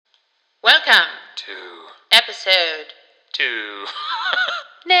Welcome to episode two.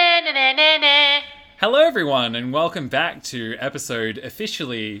 na na na na na. Hello, everyone, and welcome back to episode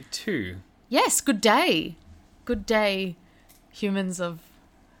officially 2. Yes, good day. Good day, humans of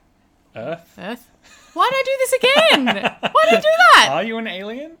Earth? Why'd I do this again? Why'd I do that? Are you an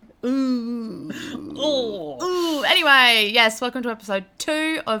alien? Ooh. Oh. Ooh. Anyway, yes, welcome to episode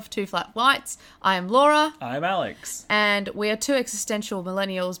 2 of Two Flat Whites. I am Laura, I'm Alex. and we are two existential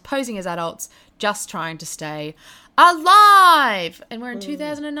millennials posing as adults, just trying to stay alive. And we're in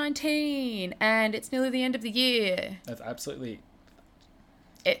 2019, and it's nearly the end of the year. That's absolutely...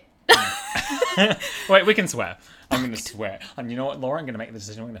 It... Wait, we can swear. I'm going to swear. And you know what, Laura? I'm going to make the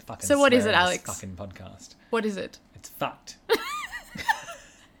decision. I'm going to fucking So what is swear it, in this Alex? fucking podcast. What is it? It's fucked.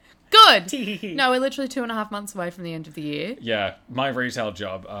 Good. No, we're literally 2.5 months away from the end of the year. Yeah, my retail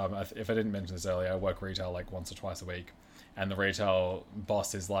job, if I didn't mention this earlier, I work retail like once or twice a week. And the retail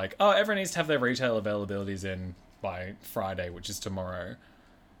boss is like, oh, everyone needs to have their retail availabilities in by Friday, which is tomorrow,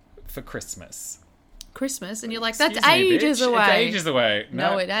 for Christmas. Christmas, and you're like, that's Excuse me, ages bitch. away. It's ages away.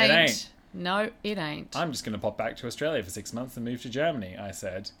 No, it ain't. No, it ain't. I'm just going to pop back to Australia for 6 months and move to Germany, I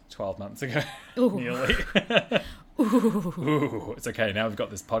said 12 months ago. Ooh. Nearly. Ooh. Ooh, it's okay. Now we've got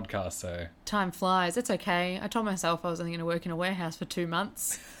this podcast, so... Time flies. It's okay. I told myself I was only going to work in a warehouse for 2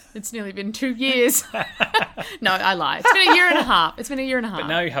 months. It's nearly been 2 years. No, I lie. It's been a year and a half. It's been a year and a half. But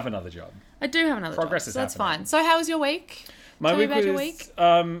now you have another job. I do have another Progress job, is so that's happening. fine. So how was your week? My Tell me week about your was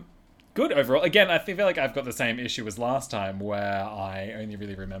week. Good overall. Again, I feel like I've got the same issue as last time, where I only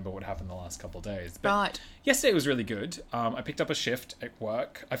really remember what happened the last couple of days. But Right. yesterday was really good. I picked up a shift at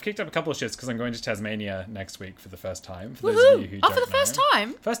work. I've picked up a couple of shifts because I'm going to Tasmania next week for the first time. For those of you who Woohoo! don't Oh, for the first know.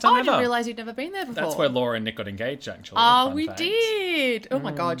 time? First time I ever. didn't realise you'd never been there before. That's where Laura and Nick got engaged, actually. Oh, Fun we fact. did. Oh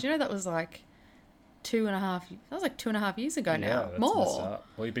my God. You know, that was like 2.5... That was like 2.5 years ago Yeah, now. that's messed More. up.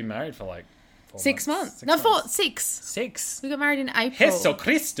 Well, you've been married for like 6 months. 6 No, months. 6. 6. We got married in April. Jesu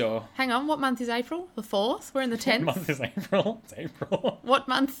Cristo. Hang on, what month is April? The 4th? We're in the 10th. What month is April? It's April. What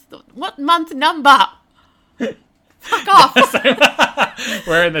month? What month number? Fuck off.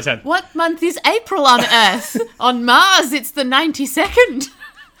 We're in the 10th. What month is April on Earth? On Mars, it's the 92nd.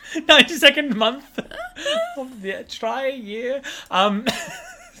 92nd month of the tri-year.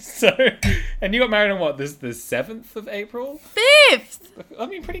 So, and you got married on what? This the 7th of April? 5th. I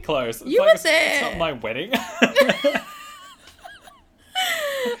mean, pretty close. It's You were it's there. not my wedding.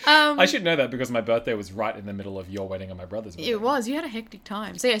 I should know that because my birthday was right in the middle of your wedding and my brother's wedding. It was. You had a hectic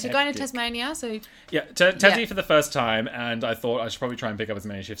time. So, yes, you're going to Hectic. Tasmania. So, Yeah, Tassie Yeah. for the first time, and I thought I should probably try and pick up as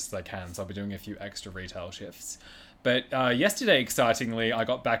many shifts as I can, so I'll be doing a few extra retail shifts. But yesterday, excitingly, I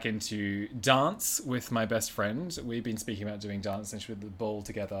got back into dance with my best friend. We've been speaking about doing dance since we did the ball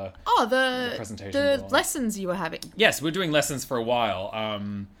together. oh, The presentation the ball. lessons you were having. Yes, we're doing lessons for a while.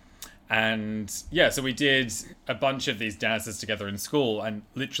 And yeah, so we did a bunch of these dances together in school. And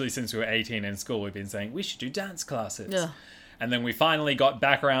literally since we were 18 in school, we've been saying, we should do dance classes. Ugh. And then we finally got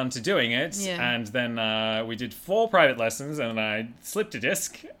back around to doing it. Yeah. And then we did 4 private lessons and I slipped a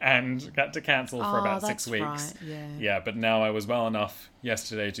disc and had to cancel for Oh, about that's 6 weeks. right, yeah. Yeah, but now I was well enough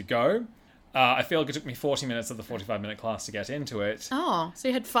yesterday to go. I feel like it took me 40 minutes of the 45-minute class to get into it. Oh, so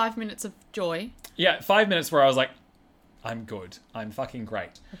you had 5 minutes of joy. Yeah, 5 minutes where I was like, I'm good. I'm fucking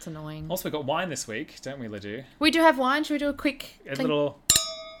great. That's annoying. Also, we got wine this week, don't we, Ledoux? We do have wine. Should we do a quick A clink, little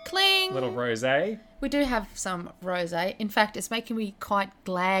cling? rosé. We do have some rosé. In fact, it's making me quite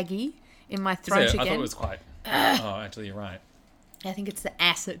glaggy in my Is throat it? again. I thought it was quite... Oh, actually, you're right. I think it's the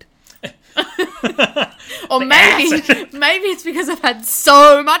acid. Or maybe it's because I've had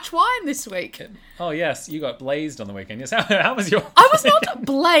so much wine this week. Oh, yes, you got blazed on the weekend. Yes, how was your... I was not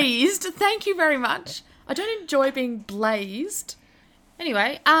blazed. Thank you very much. I don't enjoy being blazed.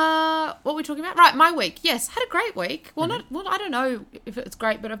 Anyway, what were we talking about? Right, my week. Yes, had a great week. Well, I don't know if it's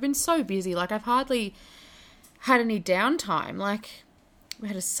great, but I've been so busy. Like, I've hardly had any downtime. Like, we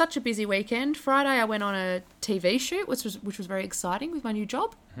had such a busy weekend. Friday, I went on a TV shoot, which was very exciting with my new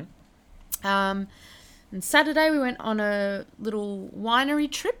job. And Saturday, we went on a little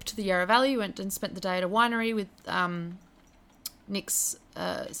winery trip to the Yarra Valley. We went and spent the day at a winery with Nick's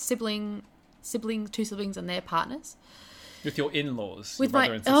two siblings and their partners. With your in-laws. With your my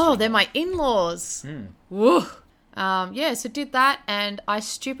brother and sister-in-law. they're my in-laws. Woo. Yeah, so did that, and I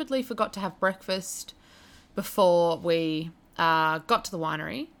stupidly forgot to have breakfast before we got to the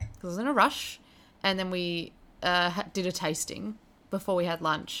winery because I was in a rush, and then we did a tasting before we had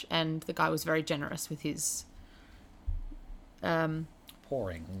lunch, and the guy was very generous with his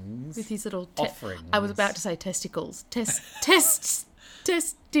Pourings. with his little Offerings. I was about to say testicles. Testing.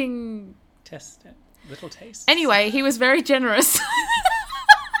 Test it. Little taste. Anyway, he was very generous. And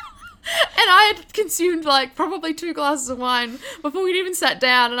consumed like probably 2 glasses of wine before we'd even sat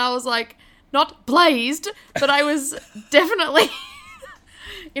down, and I was like, not blazed, but I was definitely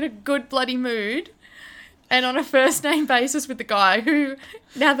in a good bloody mood. And on a first name basis with the guy who,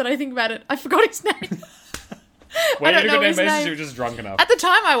 now that I think about it, I forgot his name. When I you don't know good name his basis, name. you were just drunk enough. At the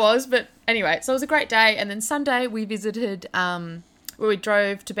time I was, but anyway, so it was a great day. And then Sunday we visited, where we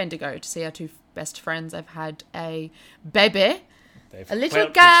drove to Bendigo to see our 2 best friends. They've had a baby, They've a little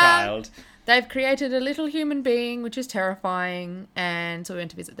whelped a girl. child. They've created a little human being, which is terrifying. And so we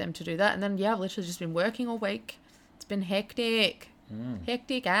went to visit them to do that. And then, yeah, I've literally just been working all week. It's been hectic.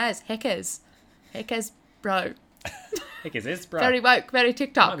 Hectic as. Heckers, bro. Heck is this, bro? Very woke, very I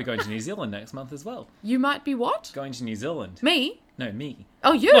TikTok. might be going to New Zealand next month as well. You might be what? Going to New Zealand. Me? No, me.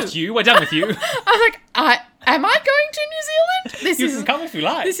 Oh, you. Not you. We're done with you. I was like, am I going to New Zealand? You can come if you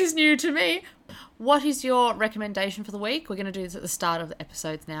like. This is new to me. What is your recommendation for the week? We're going to do this at the start of the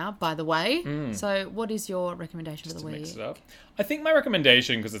episodes now, by the way. So what is your recommendation for the to week? mix it up. I think my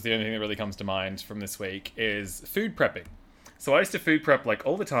recommendation, because it's the only thing that really comes to mind from this week, is food prepping. So I used to food prep like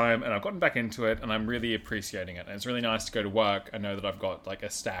all the time, and I've gotten back into it, and I'm really appreciating it. And it's really nice to go to work and know that I've got like a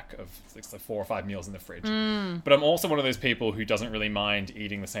stack of like 4 or 5 meals in the fridge. But I'm also one of those people who doesn't really mind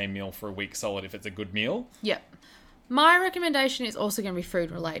eating the same meal for a week solid if it's a good meal. Yep. My recommendation is also going to be food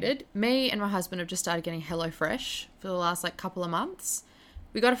related. Me and my husband have just started getting HelloFresh for the last like couple of months.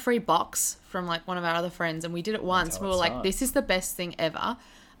 We got a free box from like one of our other friends, and we did it once. how We it were like, starts. this is the best thing ever.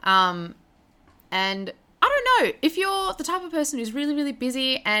 And I don't know, if you're the type of person who's really, really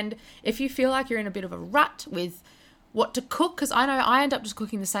busy, and if you feel like you're in a bit of a rut with what to cook, because I know I end up just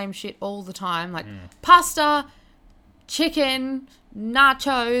cooking the same shit all the time, like pasta, chicken,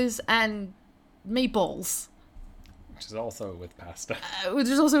 nachos, and meatballs. Which is also with pasta. Which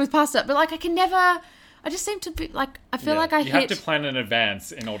is also with pasta. But like, I just seem to be like, I feel like you have to plan in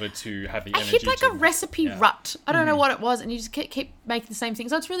advance in order to have the I energy. hit like to, a recipe rut. I don't know what it was, and you just keep making the same thing.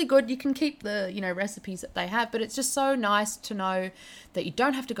 So it's really good. You can keep the, recipes that they have, but it's just so nice to know that you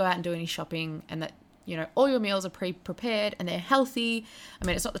don't have to go out and do any shopping, and that, all your meals are pre-prepared and they're healthy. I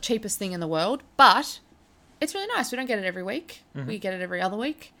mean, it's not the cheapest thing in the world, but it's really nice. We don't get it every week. We get it every other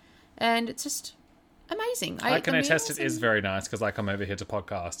week, and it's just amazing. I can eat the attest meals it is and- very nice because I come over here to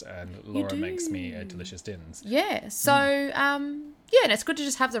podcast and Laura do. makes me delicious dinners. Yeah. So, and it's good to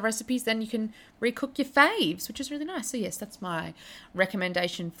just have the recipes. Then you can recook your faves, which is really nice. So, yes, that's my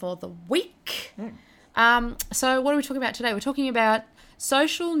recommendation for the week. So, what are we talking about today? We're talking about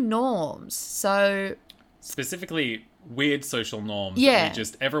social norms. So, Specifically, weird social norms Yeah.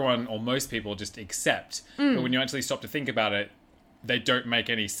 that everyone or most people just accept. But when you actually stop to think about it, they don't make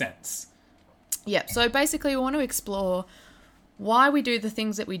any sense. yeah. So, basically, we want to explore why we do the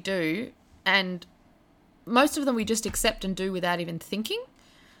things that we do, and most of them we just accept and do without even thinking.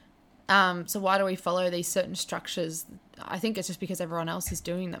 So why do we follow these certain structures? I think it's just because everyone else is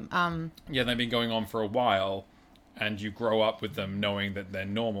doing them. Yeah, they've been going on for a while, and you grow up with them knowing that they're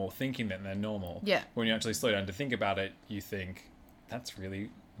normal, thinking that they're normal. Yeah. When you actually slow down to think about it, you think, that's really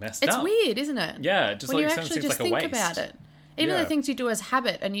messed It's up. weird, isn't it? Yeah, it just When like you seems actually just like a think waste. about it. Even Yeah. the things you do as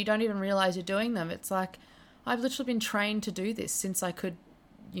habit and you don't even realize you're doing them. It's like, I've literally been trained to do this since I could,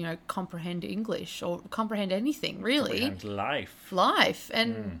 comprehend English or comprehend anything, really. And life. Life.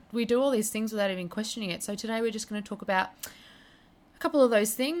 And we do all these things without even questioning it. So today we're just going to talk about a couple of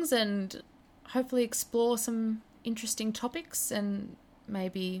those things and hopefully explore some interesting topics and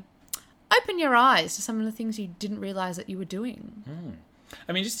maybe open your eyes to some of the things you didn't realize that you were doing.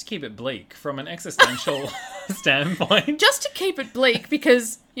 I mean, just to keep it bleak, from an existential standpoint, Just to keep it bleak,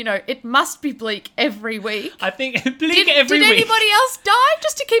 because, it must be bleak every week. I think bleak every did week. anybody else die?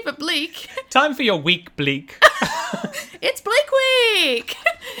 Just to keep it bleak. Time for your week, bleak. It's Bleak Week!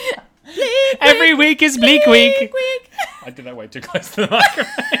 Bleak Every week is bleak week. week. I did that way too close to the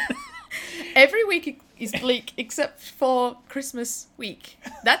microphone. Every week is bleak except for Christmas week.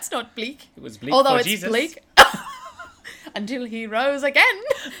 That's not bleak. It was bleak Although for it's Jesus. bleak. Until he rose again.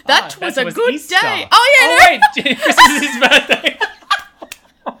 That was a was good Easter. day. Oh, yeah, no. wait, Christmas is his birthday.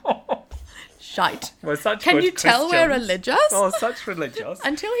 Shite. We're such Can good you tell we're Christians. religious? Oh, such religious.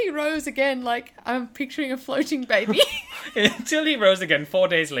 Until he rose again, like, I'm picturing a floating baby. Until he rose again 4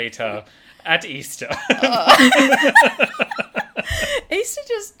 days later at Easter. Easter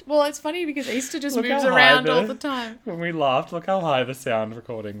it's funny because Easter just Look moves how high around all the time. When we laughed, look how high the sound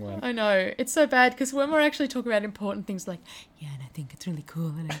recording went. I know. It's so bad because when we're actually talking about important things like, yeah, and I think it's really cool,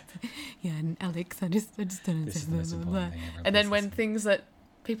 and and Alex, I just don't understand. This is the most important thing ever. And then when things that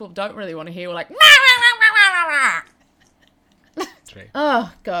people don't really want to hear, we're like, True.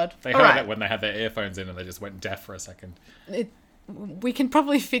 oh, God. They All heard right. it when they had their earphones in and they just went deaf for a second. We can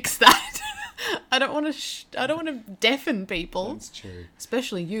probably fix that. I don't want to. I don't want to deafen people, That's true.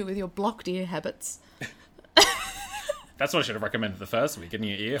 especially you with your blocked ear habits. That's what I should have recommended the first week, getting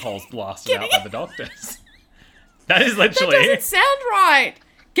your ear holes blasted out by the doctors. That is literally... That doesn't sound right.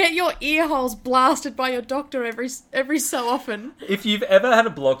 Get your ear holes blasted by your doctor every so often. If you've ever had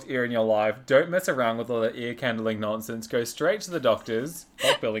a blocked ear in your life, don't mess around with all the ear candling nonsense. Go straight to the doctors.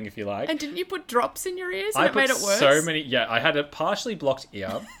 Bulk billing if you like. And didn't you put drops in your ears I and it put made it worse? so many... Yeah, I had a partially blocked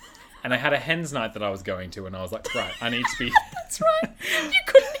ear. And I had a hen's night that I was going to. And I was like, right, I need to be... That's right. You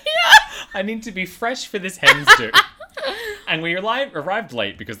couldn't hear. I need to be fresh for this hen's do. And we arrived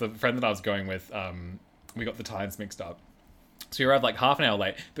late because the friend that I was going with, we got the times mixed up. So we arrived like half an hour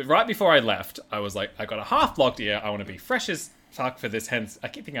late. But right before I left, I was like, I got a half blocked ear. I want to be fresh as fuck for this hen's... I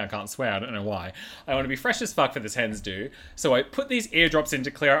keep thinking I can't swear. I don't know why. I want to be fresh as fuck for this hen's do. So I put these eardrops in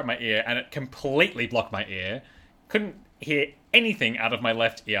to clear out my ear, and it completely blocked my ear. Couldn't hear anything out of my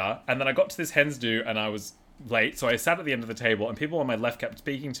left ear. And then I got to this hen's do, and I was late, so I sat at the end of the table, and people on my left kept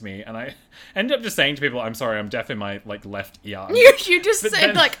speaking to me, and I ended up just saying to people, I'm sorry, I'm deaf in my left ear. You just But said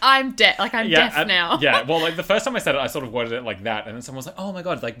then- like I'm deaf, like I'm deaf now. Yeah, well, like the first time I said it, I sort of worded it like that, and then someone was like, oh my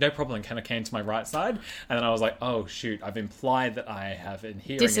god, like no problem, and kind of came to my right side, and then I was like, oh shoot, I've implied that I have a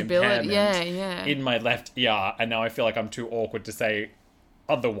hearing Disability, impairment yeah. in my left ear, and now I feel like I'm too awkward to say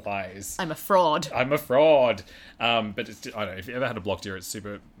otherwise. I'm a fraud. I'm a fraud. But it's, I don't know, if you ever had a blocked ear, it's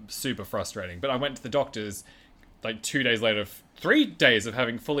super, super frustrating. But I went to the doctor's like 2 days later, 3 days of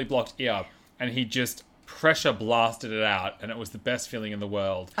having fully blocked ear, and he just pressure blasted it out, and it was the best feeling in the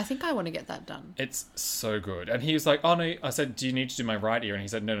world. I think I want to get that done. It's so good. And he was like, oh no, I said, do you need to do my right ear? And he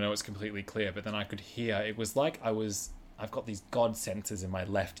said, no, it's completely clear. But then I could hear, it was like I've got these God sensors in my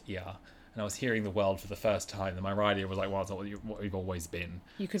left ear, and I was hearing the world for the first time. And my right ear was like, well, it's not what you've always been.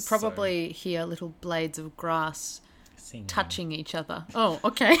 You could probably hear little blades of grass Singing. touching each other. Oh,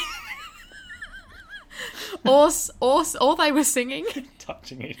 okay. or they were singing.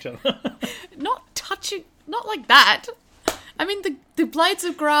 Touching each other. Not touching, not like that. I mean, the blades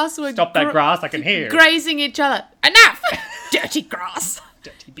of grass were... Stop that grass, I can hear. Grazing each other. Enough! Dirty grass.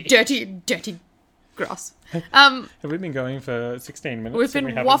 Dirty bitch. Dirty grass. Have we been going for 16 minutes? We've been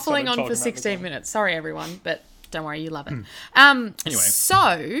and we haven't waffling started on talking for about 16 this minutes. Sorry, everyone, but don't worry, you love it. Anyway.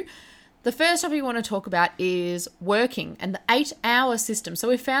 So the first topic we want to talk about is working and the 8-hour system. So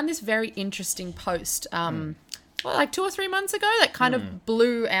we found this very interesting post, like 2 or 3 months ago, that kind of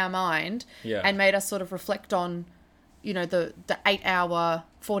blew our mind and made us sort of reflect on, you know, the 8-hour,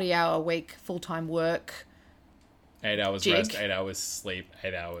 40-hour week full-time work. 8 hours Jig. rest, 8 hours sleep,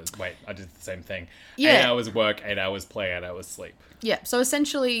 8 hours... Wait, I did the same thing. Yeah. 8 hours work, 8 hours play, 8 hours sleep. Yeah, so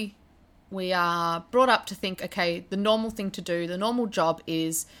essentially we are brought up to think, okay, the normal thing to do, the normal job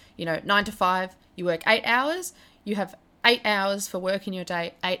is, 9 to 5, you work 8 hours, you have 8 hours for work in your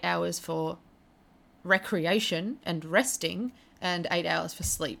day, 8 hours for recreation and resting, and 8 hours for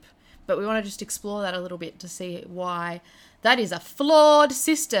sleep. But we want to just explore that a little bit to see why that is a flawed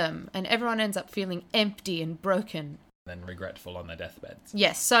system and everyone ends up feeling empty and broken. Then regretful on their deathbeds.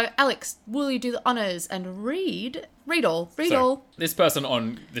 Yes, so Alex, will you do the honours and read all. So, this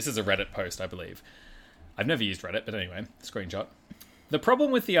person this is a Reddit post, I believe. I've never used Reddit, but anyway, screenshot. The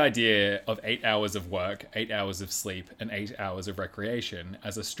problem with the idea of 8 hours of work, 8 hours of sleep, and 8 hours of recreation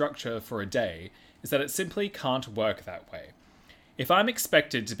as a structure for a day is that it simply can't work that way. If I'm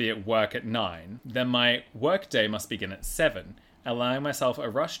expected to be at work at 9, then my work day must begin at 7, allowing myself a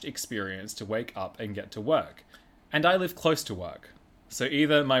rushed experience to wake up and get to work. And I live close to work, so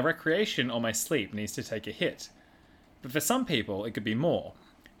either my recreation or my sleep needs to take a hit. But for some people, it could be more.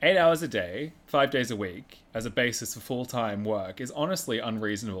 8 hours a day, 5 days a week, as a basis for full-time work is honestly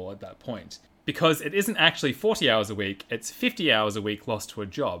unreasonable at that point. Because it isn't actually 40 hours a week, it's 50 hours a week lost to a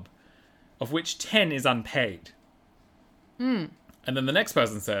job, of which 10 is unpaid. And then the next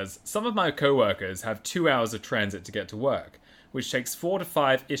person says, some of my co-workers have 2 hours of transit to get to work, which takes 4 to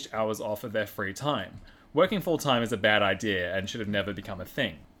 5-ish hours off of their free time. Working full-time is a bad idea and should have never become a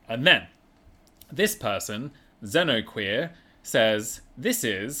thing. And then, this person, Xenoqueer, says,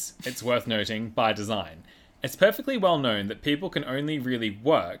 it's worth noting, by design. It's perfectly well known that people can only really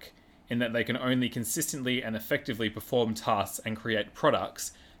work in that they can only consistently and effectively perform tasks and create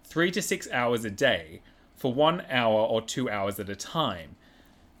products 3 to 6 hours a day for 1 hour or 2 hours at a time.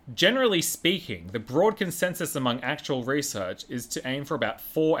 Generally speaking, the broad consensus among actual research is to aim for about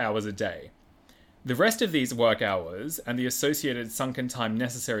 4 hours a day. The rest of these work hours and the associated sunken time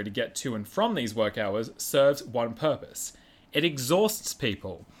necessary to get to and from these work hours serves one purpose. It exhausts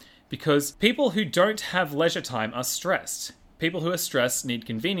people, because people who don't have leisure time are stressed. People who are stressed need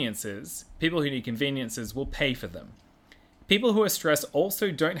conveniences. People who need conveniences will pay for them. People who are stressed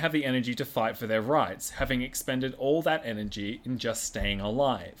also don't have the energy to fight for their rights, having expended all that energy in just staying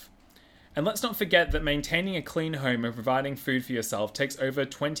alive. And let's not forget that maintaining a clean home and providing food for yourself takes over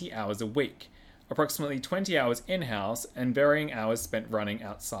 20 hours a week, approximately 20 hours in-house and varying hours spent running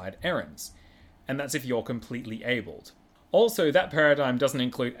outside errands. And that's if you're completely abled. Also, that paradigm doesn't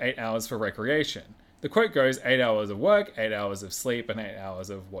include 8 hours for recreation. The quote goes 8 hours of work, 8 hours of sleep, and 8 hours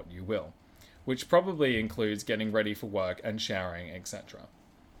of what you will, which probably includes getting ready for work and showering, etc.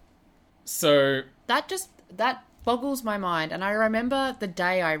 So That boggles my mind. And I remember the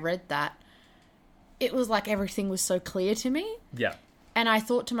day I read that, it was like everything was so clear to me. yeah. And I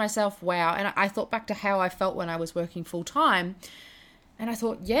thought to myself, wow. And I thought back to how I felt when I was working full time. And I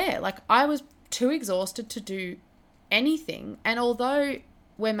thought, yeah, like I was too exhausted to do anything. And although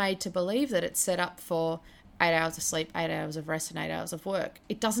we're made to believe that it's set up for 8 hours of sleep, 8 hours of rest, and 8 hours of work,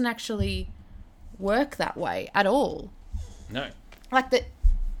 it doesn't actually work that way at all. No. Like that,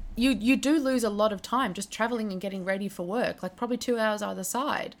 you do lose a lot of time just traveling and getting ready for work, like probably 2 hours either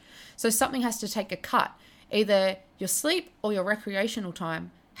side. So something has to take a cut. Either your sleep or your recreational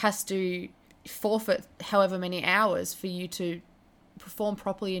time has to forfeit however many hours for you to perform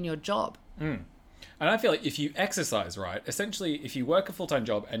properly in your job. And I feel like if you exercise, right, essentially if you work a full-time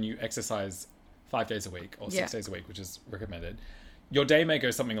job and you exercise 5 days a week or 6 days a week, which is recommended, your day may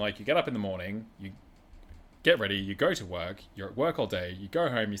go something like you get up in the morning, you get ready, you go to work, you're at work all day, you go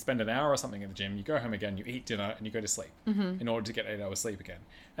home, you spend an hour or something at the gym, you go home again, you eat dinner, and you go to sleep in order to get 8 hours sleep again.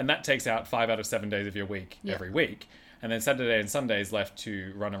 And that takes out 5 out of 7 days of your week every week. And then Saturday and Sunday is left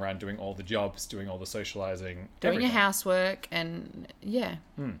to run around doing all the jobs, doing all the socializing, Doing everything. your housework and, yeah.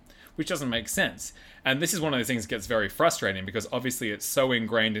 Which doesn't make sense. And this is one of those things that gets very frustrating because obviously it's so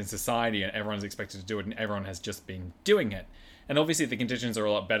ingrained in society and everyone's expected to do it and everyone has just been doing it. And obviously the conditions are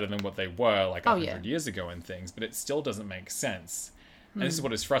a lot better than what they were like 100 years ago and things, but it still doesn't make sense. And this is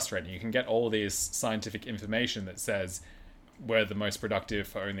what is frustrating. You can get all this scientific information that says we're the most productive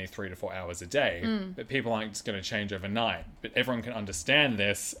for only 3 to 4 hours a day, but people aren't just going to change overnight. But everyone can understand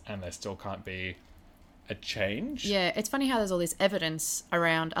this and there still can't be a change. Yeah, it's funny how there's all this evidence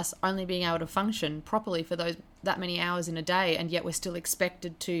around us only being able to function properly for that many hours in a day, and yet we're still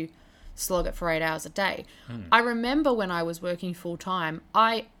expected to slog it for 8 hours a day. I remember when I was working full time,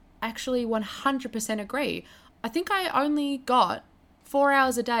 I actually 100% agree. I think I only got 4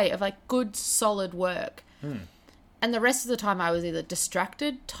 hours a day of like good solid work. And the rest of the time I was either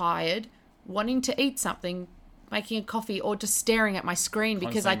distracted, tired, wanting to eat something, making a coffee, or just staring at my screen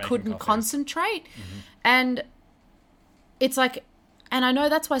because I couldn't concentrate. And it's like, and I know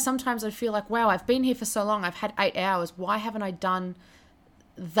that's why sometimes I feel like, wow, I've been here for so long, I've had 8 hours, why haven't I done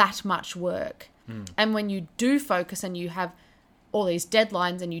that much work? And when you do focus and you have all these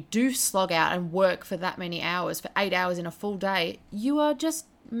deadlines and you do slog out and work for that many hours, for 8 hours in a full day, you are just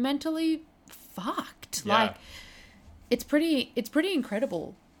mentally fucked. Yeah. Like, it's pretty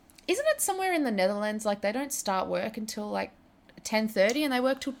incredible. Isn't it somewhere in the Netherlands, like they don't start work until like 10:30 and they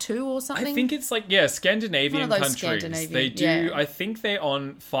work till 2 or something? I think it's like, Scandinavian One of those countries. Scandinavian, They do, yeah. I think they're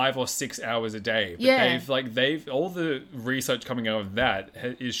on 5 or 6 hours a day. But they've all the research coming out of that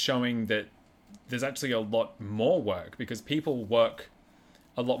is showing that there's actually a lot more work because people work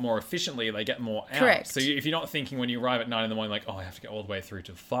a lot more efficiently. They get more out. Correct. So if you're not thinking when you arrive at 9 in the morning, like, oh, I have to get all the way through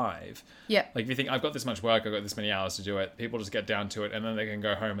to 5. Yeah. Like if you think, I've got this much work, I've got this many hours to do it, people just get down to it and then they can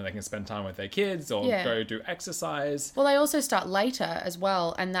go home and they can spend time with their kids or go do exercise. Well, they also start later as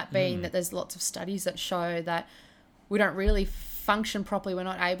well, and that being that there's lots of studies that show that we don't really function properly. We're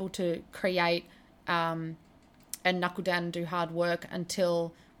not able to create and knuckle down and do hard work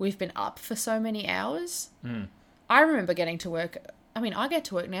until we've been up for so many hours. I remember getting to work. I mean, I get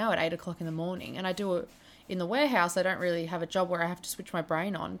to work now at 8 o'clock in the morning, and I do it in the warehouse. I don't really have a job where I have to switch my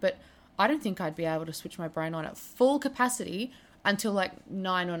brain on, but I don't think I'd be able to switch my brain on at full capacity until like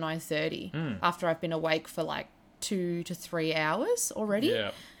 9 or 9:30 after I've been awake for like 2 to 3 hours already.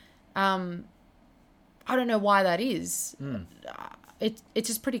 Yeah. I don't know why that is. It's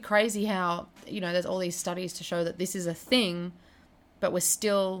just pretty crazy how, there's all these studies to show that this is a thing, but we're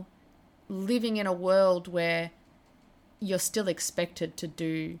still living in a world where you're still expected to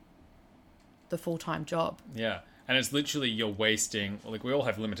do the full-time job. Yeah. And it's literally you're wasting, like we all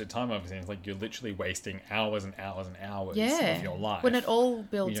have limited time obviously, it's like you're literally wasting hours and hours and hours of your life. When it all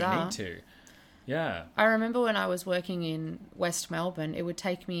builds you don't up. need to. Yeah. I remember when I was working in West Melbourne, it would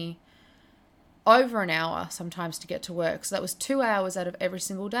take me over an hour sometimes to get to work. So that was 2 hours out of every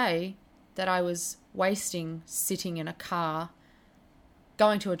single day that I was wasting sitting in a car,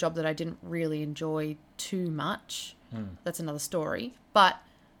 going to a job that I didn't really enjoy too much. That's another story. But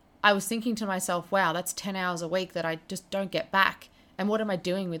I was thinking to myself, wow, that's 10 hours a week that I just don't get back. And what am I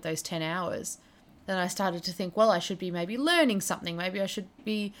doing with those 10 hours? Then I started to think, well, I should be maybe learning something. Maybe I should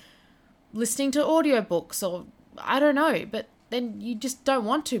be listening to audiobooks, or I don't know. But then you just don't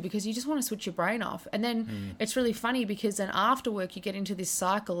want to, because you just want to switch your brain off. And then it's really funny, because then after work you get into this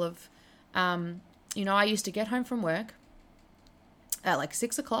cycle of, I used to get home from work at like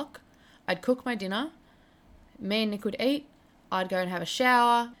 6 o'clock. I'd cook my dinner. Me and Nick would eat. I'd go and have a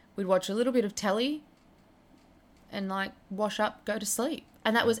shower. We'd watch a little bit of telly and like wash up, go to sleep.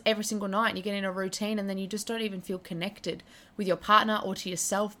 And that was every single night. You get in a routine, and then you just don't even feel connected with your partner or to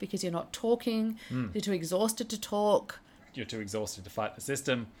yourself, because you're not talking. You're too exhausted to talk. You're too exhausted to fight the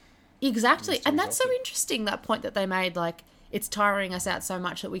system. Exactly. And that's so exhausted. interesting, that point that they made, like, it's tiring us out so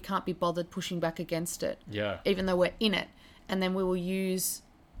much that we can't be bothered pushing back against it. Yeah. Even though we're in it. And then we will use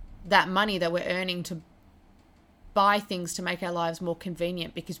that money that we're earning to buy things to make our lives more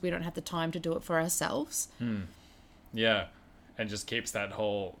convenient, because we don't have the time to do it for ourselves. Yeah. And just keeps the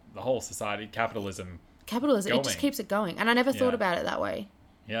whole society, capitalism. Capitalism, it just going. keeps it going. And I never thought Yeah. about it that way.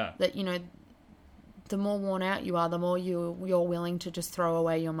 Yeah. That, the more worn out you are, the more you're willing to just throw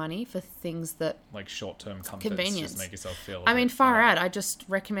away your money for things that... Like short-term comforts. Convenience. Just make yourself feel... I mean, far out. out. I just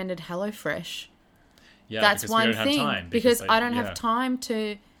recommended HelloFresh. Yeah, That's because we one don't have thing. time, because like, I don't yeah. have time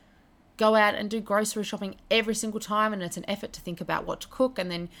to go out and do grocery shopping every single time, and it's an effort to think about what to cook, and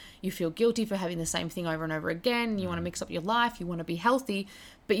then you feel guilty for having the same thing over and over again. You want to mix up your life, you want to be healthy,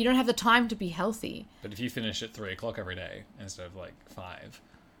 but you don't have the time to be healthy. But if you finish at 3 o'clock every day instead of like 5...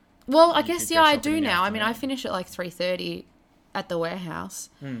 Well, I You guess, could yeah, go I shopping do in the now. I mean, I afternoon. finish at like 3:30 at the warehouse,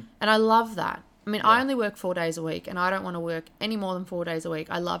 and I love that. I mean, I only work 4 days a week, and I don't want to work any more than 4 days a week.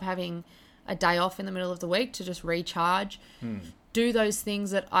 I love having a day off in the middle of the week to just recharge, do those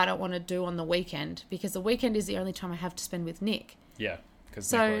things that I don't want to do on the weekend, because the weekend is the only time I have to spend with Nick. Yeah, because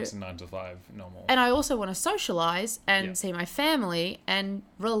So- Nick works 9 to 5 normal. And I also want to socialize and Yeah. see my family and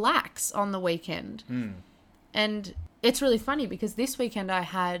relax on the weekend. And it's really funny, because this weekend I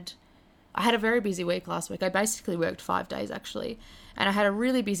had a very busy week last week. I basically worked 5 days, actually. And I had a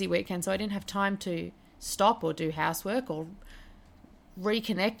really busy weekend, so I didn't have time to stop or do housework or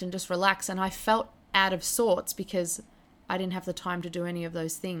reconnect and just relax. And I felt out of sorts because I didn't have the time to do any of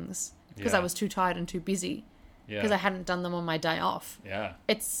those things, because Yeah. I was too tired and too busy, Yeah. because I hadn't done them on my day off. Yeah.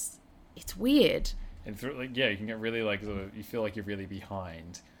 It's weird. And through, like, yeah, you can get really like sort of, you feel like you're really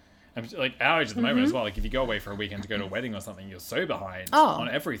behind. And like our age at the moment as well. Like if you go away for a weekend to go to a wedding or something, you're so behind Oh. on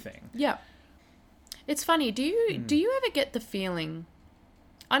everything. Yeah. It's funny. Do you ever get the feeling,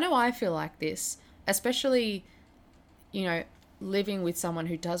 I know I feel like this, especially, living with someone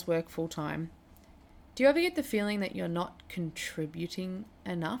who does work full time. Do you ever get the feeling that you're not contributing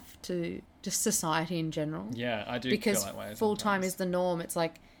enough to just society in general? Yeah, I do Because feel that way. full time sometimes. is the norm. It's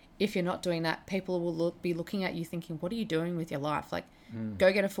like, if you're not doing that, people will be looking at you thinking, what are you doing with your life? Like,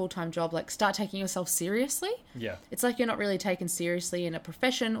 go get a full-time job. Like, start taking yourself seriously. Yeah. It's like you're not really taken seriously in a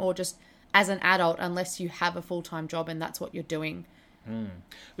profession or just as an adult unless you have a full-time job and that's what you're doing.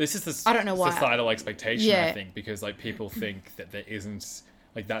 This is the I don't know why. societal expectation, Yeah. I think, because like people think that there isn't,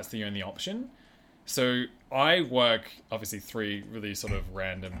 like that's the only option. So I work obviously 3 really sort of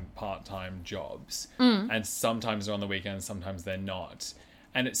random part-time jobs, and sometimes they're on the weekends, sometimes they're not.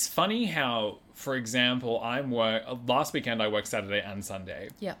 And it's funny how, for example, last weekend I worked Saturday and Sunday.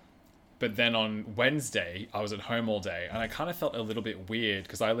 Yeah. But then on Wednesday, I was at home all day, and I kind of felt a little bit weird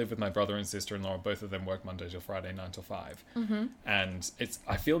because I live with my brother and sister-in-law. Both of them work Monday till Friday, 9 till 5. And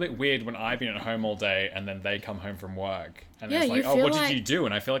I feel a bit weird when I've been at home all day and then they come home from work. And Yeah, it's like, you oh, feel what like- did you do?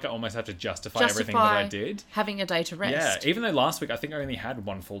 And I feel like I almost have to justify everything that I did. having a day to rest. Yeah, even though last week I think I only had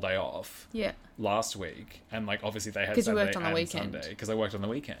 1 full day off. Yeah. Last week, and like obviously they had 'Cause you Saturday worked on the and weekend. Sunday because I worked on the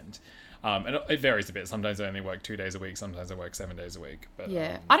weekend. And it varies a bit. Sometimes I only work 2 days a week. Sometimes I work 7 days a week. But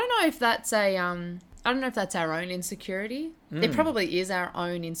Yeah. I don't know if that's I don't know if that's our own insecurity. It probably is our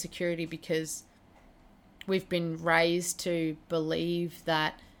own insecurity because we've been raised to believe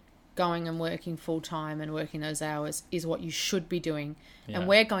that going and working full time and working those hours is what you should be doing. Yeah. And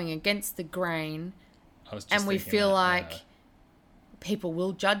we're going against the grain, I was just and we thinking feel that, like people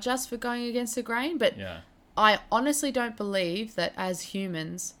will judge us for going against the grain, but yeah. I honestly don't believe that as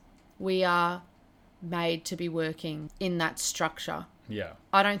humans we are made to be working in that structure. Yeah.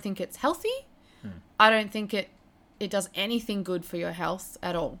 I don't think it's healthy. I don't think it does anything good for your health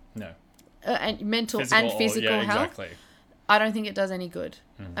at all. No. And mental Physical and physical yeah, health. Exactly. I don't think it does any good.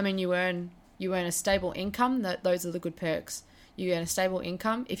 I mean, you earn a stable income. Those are the good perks. You earn a stable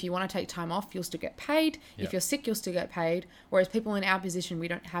income. If you want to take time off, you'll still get paid. Yeah. If you're sick, you'll still get paid. Whereas people in our position, we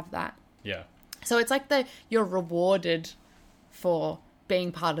don't have that. Yeah. So it's like you're rewarded for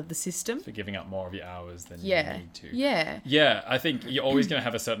being part of the system. For giving up more of your hours than Yeah. you need to. Yeah. Yeah, I think you're always going to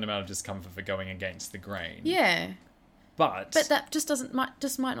have a certain amount of discomfort for going against the grain. Yeah. But that just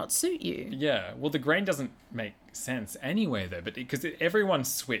might not suit you. yeah, well, the grain doesn't make sense anyway, though. But because everyone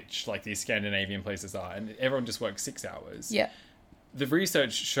switched, like these Scandinavian places are, and everyone just works 6 hours. Yeah. The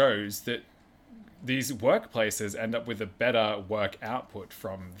research shows that these workplaces end up with a better work output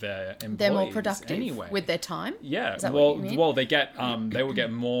from their employees. They're more productive anyway. with their time. Yeah, Is that what you mean? well, they will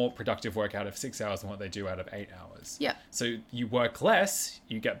get more productive work out of 6 hours than what they do out of 8 hours. Yeah. So you work less,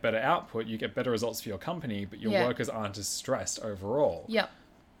 you get better output, you get better results for your company, but your Yeah. workers aren't as stressed overall. Yep.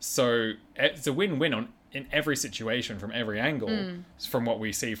 So it's a win-win in every situation from every angle, from what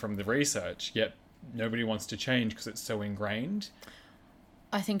we see from the research. Yet nobody wants to change because it's so ingrained.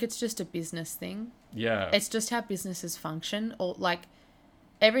 I think it's just a business thing. Yeah. It's just how businesses function, or like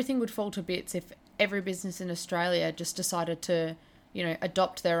everything would fall to bits if every business in Australia just decided to,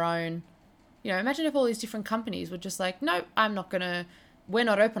 adopt their own. Imagine if all these different companies were just like, no, we're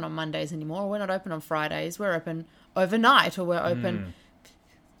not open on Mondays anymore. Or we're not open on Fridays. We're open overnight, or we're open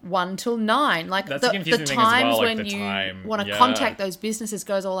 1 till 9. Like That's a the confusing thing as times well, like when the you time. want to Yeah. contact those businesses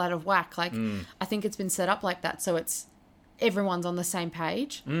goes all out of whack. Like I think it's been set up like that, so it's everyone's on the same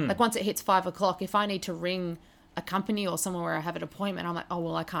page. Like once it hits 5 o'clock, if I need to ring a company or somewhere where I have an appointment, I'm like, oh,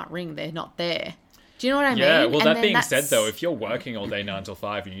 well, I can't ring. They're not there. Do you know what I mean? Yeah, well, And that then being said, that's- though, if you're working all day 9 till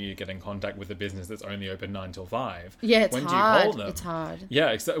 5 and you need to get in contact with a business that's only open 9 till 5, Yeah, it's when hard. do you call them? It's hard.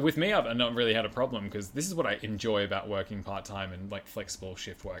 Yeah, so with me, I've not really had a problem because this is what I enjoy about working part-time and like flexible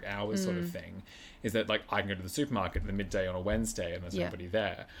shift work hours sort of thing, is that like I can go to the supermarket at the midday on a Wednesday and there's Yeah. nobody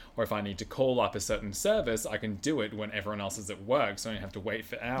there. Or if I need to call up a certain service, I can do it when everyone else is at work, so I don't have to wait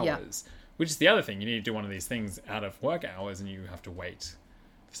for hours. Which is the other thing. You need to do one of these things out of work hours and you have to wait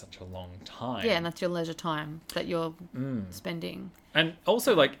for such a long time. Yeah, and that's your leisure time that you're spending. And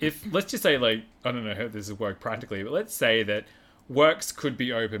also, like, if, let's just say, like, I don't know how this would work practically, but let's say that works could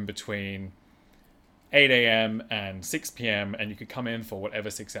be open between 8 a.m. and 6 p.m. and you could come in for whatever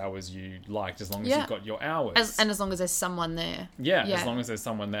 6 hours you liked as long as Yeah. you've got your hours. As long as there's someone there. Yeah, as long as there's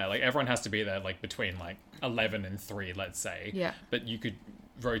someone there. Like, everyone has to be there, like, between, like, 11 and 3, let's say. Yeah. But you could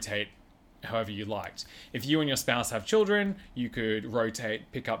rotate however you liked. If you and your spouse have children, you could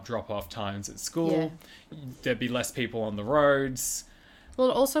rotate pick-up, drop-off times at school. There'd be less people on the roads. Well,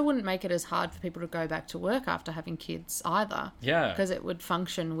 it also wouldn't make it as hard for people to go back to work after having kids either. Yeah. Because it would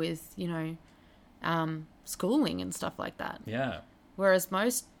function with, schooling and stuff like that. Yeah. Whereas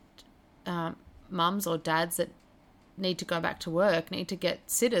most mums or dads that need to go back to work need to get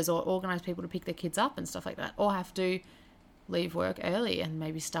sitters or organise people to pick their kids up and stuff like that, or have to leave work early and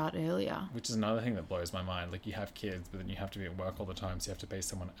maybe start earlier. Which is another thing that blows my mind. Like, you have kids, but then you have to be at work all the time, so you have to pay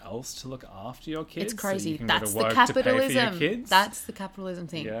someone else to look after your kids. It's crazy. So you can go to That's the work to pay for your capitalism. kids. That's the capitalism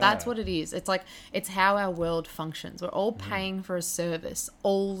thing. Yeah. That's what it is. It's like, it's how our world functions. We're all paying for a service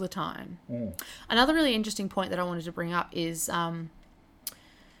all the time. Another really interesting point that I wanted to bring up is,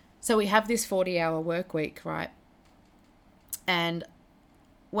 so we have this 40-hour work week, right? And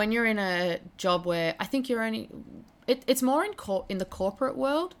when you're in a job where I think you're only... It's more in the corporate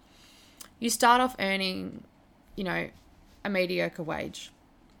world. You start off earning, a mediocre wage.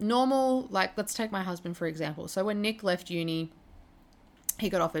 Normal, like, let's take my husband, for example. So when Nick left uni, he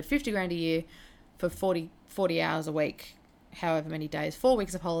got offered 50 grand a year for 40 hours a week, however many days, 4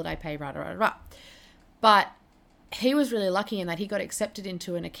 weeks of holiday pay, rah. But he was really lucky in that he got accepted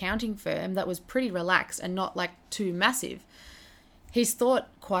into an accounting firm that was pretty relaxed and not, like, too massive. He's thought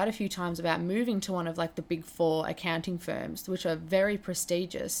quite a few times about moving to one of like the big 4 accounting firms, which are very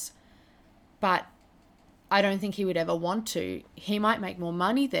prestigious, but I don't think he would ever want to. He might make more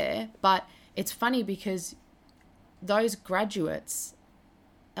money there, but it's funny because those graduates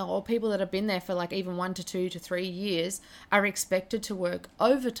or people that have been there for like even 1 to 2 to 3 years are expected to work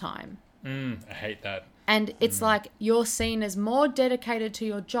overtime. I hate that. And it's like you're seen as more dedicated to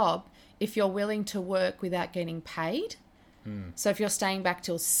your job if you're willing to work without getting paid. So if you're staying back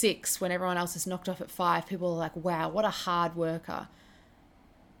till 6 when everyone else is knocked off at 5, people are like, wow, what a hard worker.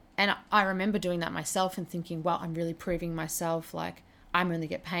 And I remember doing that myself and thinking, well, I'm really proving myself. Like, I'm only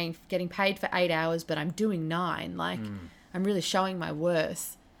getting paid for 8 hours, but I'm doing 9. Like, I'm really showing my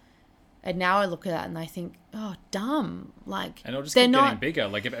worth. And now I look at that and I think, oh, dumb. Like, And it'll just they're keep not getting bigger.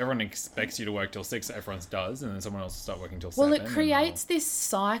 Like, if everyone expects you to work till 6, everyone does, and then someone else will start working till 7. Well, it and creates this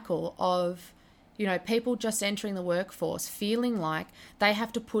cycle of, people just entering the workforce feeling like they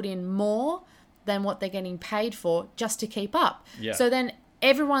have to put in more than what they're getting paid for just to keep up. Yeah. So then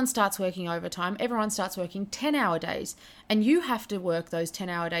everyone starts working overtime. Everyone starts working 10-hour days. And you have to work those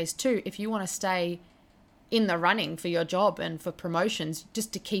 10-hour days too if you want to stay in the running for your job and for promotions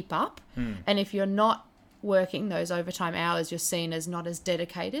just to keep up. Hmm. And if you're not working those overtime hours, you're seen as not as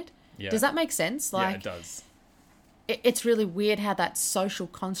dedicated. Yeah. Does that make sense? Yeah, it does. It's really weird how that social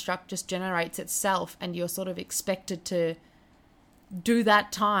construct just generates itself, and you're sort of expected to do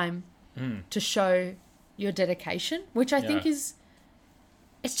that time to show your dedication, which I think it's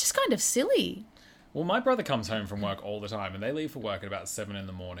just kind of silly. Well, my brother comes home from work all the time, and they leave for work at about 7 in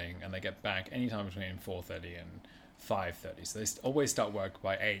the morning, and they get back anytime between 4:30 and 5:30. So they always start work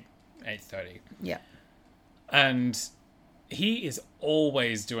by 8:30. Yeah. And he is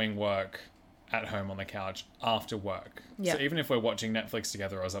always doing work at home on the couch after work. Yeah. So even if we're watching Netflix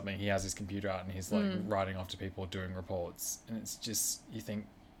together or something, he has his computer out and he's like writing off to people, doing reports. And it's just, you think,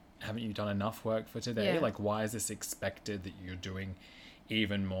 haven't you done enough work for today? Yeah. Like, why is this expected that you're doing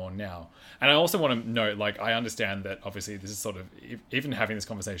even more now? And I also want to note, like, I understand that obviously this is sort of, even having this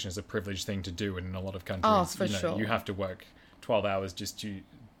conversation is a privileged thing to do, and in a lot of countries, Oh, for sure. you have to work 12 hours just to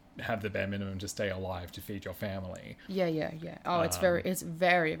have the bare minimum to stay alive, to feed your family. Yeah. Oh, it's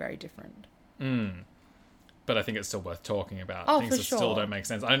very, very different. But I think it's still worth talking about. Oh, Things for that still sure. don't make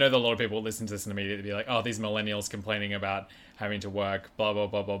sense. I know that a lot of people listen to this and immediately be like, oh, these millennials complaining about having to work, blah, blah,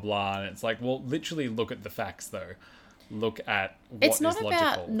 blah, blah, blah. And it's like, well, literally look at the facts, though. Look at what It's is not logical.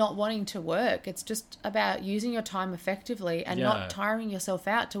 about not wanting to work. It's just about using your time effectively and Yeah. not tiring yourself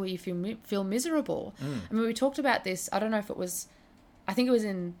out to where you feel miserable. I mean, we talked about this. I don't know if it was, I think it was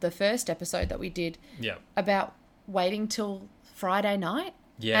in the first episode that we did Yeah. about waiting till Friday night.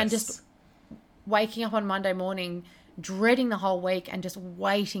 Yes. And just waking up on Monday morning, dreading the whole week and just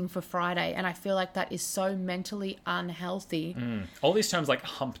waiting for Friday. And I feel like that is so mentally unhealthy. All these terms like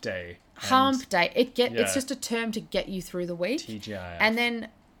hump day. and Hump day. It's Yeah. just a term to get you through the week. TGIF. And then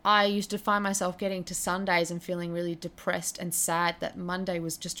I used to find myself getting to Sundays and feeling really depressed and sad that Monday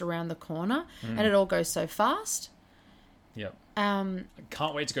was just around the corner and it all goes so fast. Yep. Um, I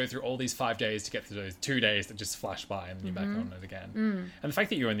can't wait to go through all these 5 days to get through those 2 days that just flash by and then you're back on it again. And the fact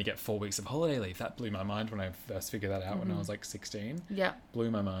that you only get 4 weeks of holiday leave, that blew my mind when I first figured that out when I was like 16. yeah. Blew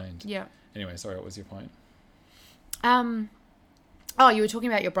my mind. Yeah. Anyway, sorry, what was your point? Oh, you were talking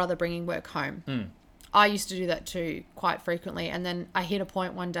about your brother bringing work home. I used to do that too quite frequently. And then I hit a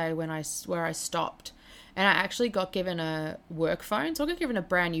point one day where I stopped and I actually got given a work phone. So I got given a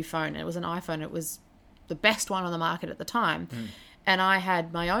brand new phone. It was an iPhone. It was the best one on the market at the time. And I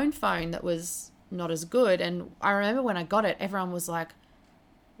had my own phone that was not as good. And I remember when I got it, everyone was like,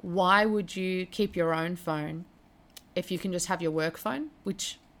 why would you keep your own phone if you can just have your work phone,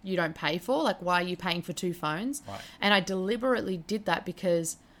 which you don't pay for? Like, why are you paying for two phones? Right. And I deliberately did that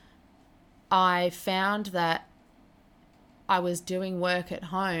because I found that I was doing work at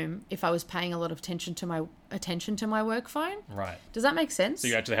home if I was paying a lot of attention to my work phone. Right. Does that make sense? So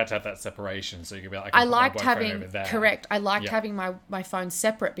you actually had to have that separation so you could be like, I can put my liked work phone having over there. correct. I liked Yeah. having my phone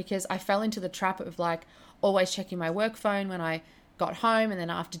separate because I fell into the trap of like always checking my work phone when I got home and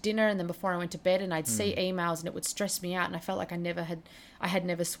then after dinner and then before I went to bed, and I'd see emails and it would stress me out and I felt like I had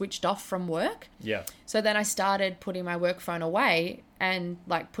never switched off from work. Yeah. So then I started putting my work phone away and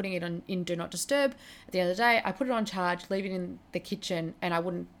like putting it in Do Not Disturb. At the end of the day, I put it on charge, leave it in the kitchen, and I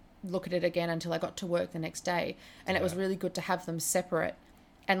wouldn't look at it again until I got to work the next day. And it was really good to have them separate.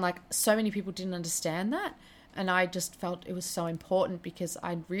 And like so many people didn't understand that. And I just felt it was so important because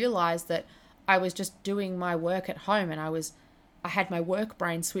I realized that I was just doing my work at home and I had my work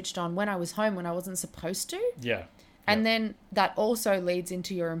brain switched on when I was home when I wasn't supposed to. Yeah. And then that also leads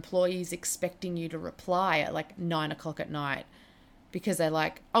into your employees expecting you to reply at like 9 o'clock at night because they're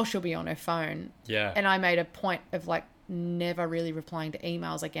like, oh, she'll be on her phone. Yeah. And I made a point of like never really replying to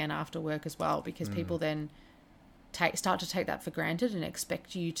emails again after work as well because people then start to take that for granted and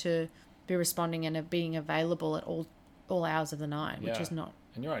expect you to be responding and being available at all hours of the night, which Yeah. is not.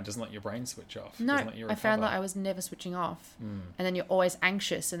 And you're right, it doesn't let your brain switch off. No, Doesn't let you I found that recover. I was never switching off. And then you're always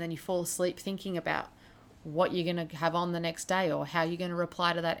anxious and then you fall asleep thinking about what you're going to have on the next day or how you're going to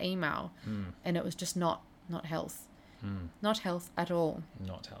reply to that email. And it was just not health. Not health at all.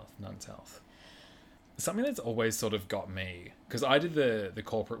 Not health, none's health. Something that's always sort of got me, because I did the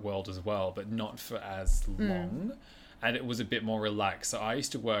corporate world as well, but not for as long. And it was a bit more relaxed. So I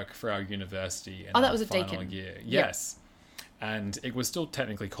used to work for our university in Oh, that our was a final deacon. year. Yep. Yes. And it was still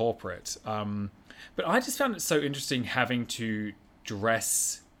technically corporate. But I just found it so interesting having to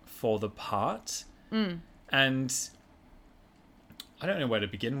dress for the part. And I don't know where to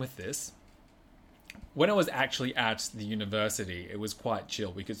begin with this. When I was actually at the university, it was quite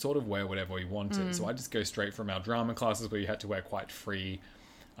chill. We could sort of wear whatever we wanted. So I just go straight from our drama classes where you had to wear quite free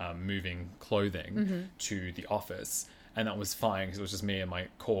moving clothing to the office. and that was fine because it was just me and my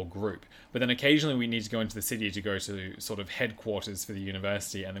core group. But then occasionally we need to go into the city to go to sort of headquarters for the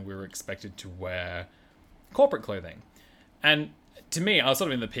university, and then we were expected to wear corporate clothing. And to me, I was sort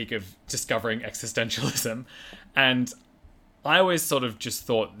of in the peak of discovering existentialism, and I always sort of just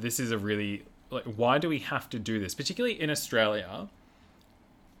thought, this is a really, like, why do we have to do this? Particularly in Australia,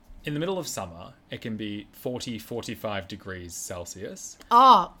 in the middle of summer, it can be 40, 45 degrees Celsius.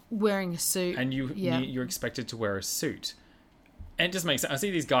 Oh, wearing a suit. And you're expected to wear a suit. And it just makes sense. I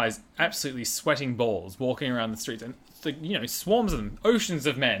see these guys absolutely sweating balls walking around the streets, and swarms of them, oceans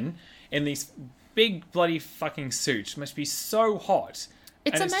of men in these big bloody fucking suits. Must be so hot.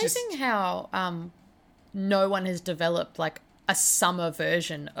 It's amazing how no one has developed like a summer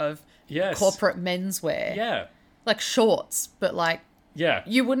version of corporate menswear. Yeah. Like shorts, but like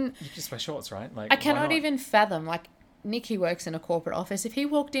you wouldn't. You just wear shorts, right? Like, I cannot even fathom. Like Nick, he works in a corporate office. If he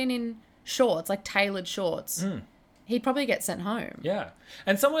walked in shorts, like tailored shorts, he'd probably get sent home. Yeah.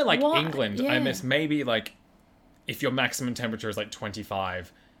 And somewhere like England, Yeah. I miss maybe like if your maximum temperature is like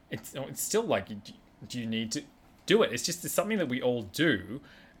 25, it's still like, do you need to do it? It's something that we all do.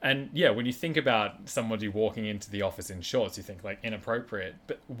 And yeah, when you think about somebody walking into the office in shorts, you think like inappropriate.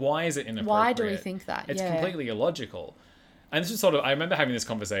 But why is it inappropriate? Why do we think that? It's completely illogical. And this is sort of, I remember having this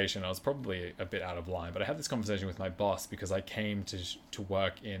conversation. I was probably a bit out of line, but I had this conversation with my boss because I came to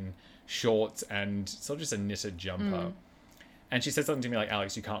work in shorts and sort of just a knitted jumper. And she said something to me like,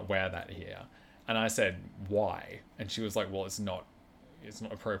 Alex, you can't wear that here. And I said, why? And she was like, well, it's not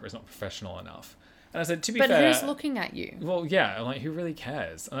appropriate. It's not professional enough. And I said, to be fair... But who's looking at you? Well, yeah. I'm like, who really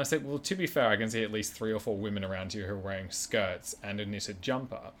cares? And I said, well, to be fair, I can see at least 3 or 4 women around you who are wearing skirts and a knitted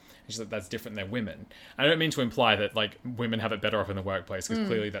jumper. And she's like, that's different. They're women. And I don't mean to imply that, like, women have it better off in the workplace, because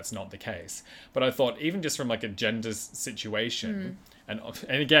clearly that's not the case. But I thought, even just from, like, a gender situation... And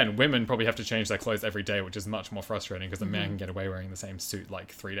again, women probably have to change their clothes every day, which is much more frustrating because a man can get away wearing the same suit,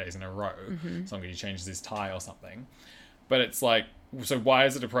 like, 3 days in a row. As long as he changes his tie or something. But it's like... So why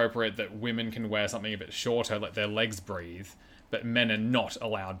is it appropriate that women can wear something a bit shorter, let their legs breathe, but men are not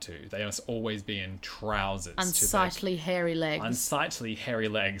allowed to? They must always be in trousers. Unsightly hairy legs. Unsightly hairy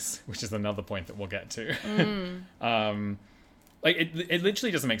legs, which is another point that we'll get to. Like, it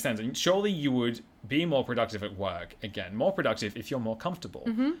literally doesn't make sense. And surely you would be more productive at work. Again, more productive if you're more comfortable.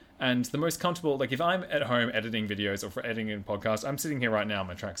 And the most comfortable, like if I'm at home editing videos or for editing a podcast, I'm sitting here right now in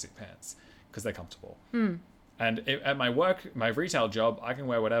my tracksuit pants because they're comfortable. And at my work, my retail job, I can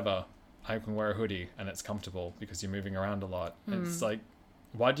wear whatever. I can wear a hoodie and it's comfortable because you're moving around a lot. It's like,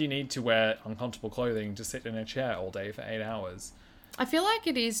 why do you need to wear uncomfortable clothing to sit in a chair all day for 8 hours? I feel like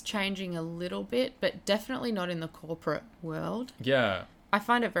it is changing a little bit, but definitely not in the corporate world. Yeah. I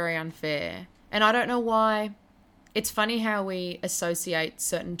find it very unfair. And I don't know why. It's funny how we associate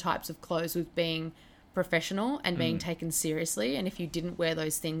certain types of clothes with being professional and being taken seriously, and if you didn't wear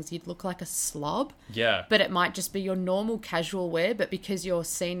those things you'd look like a slob. Yeah. But it might just be your normal casual wear, but because you're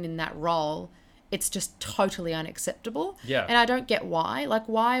seen in that role, it's just totally unacceptable. Yeah. And I don't get why. Like,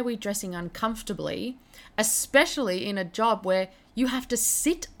 why are we dressing uncomfortably, especially in a job where you have to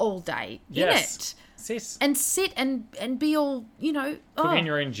sit all day in it? Sit. And sit and be all, Put in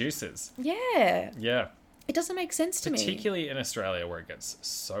your own juices. Yeah. Yeah. It doesn't make sense to me. Particularly in Australia where it gets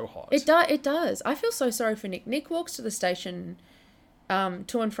so hot. It does. I feel so sorry for Nick. Nick walks to the station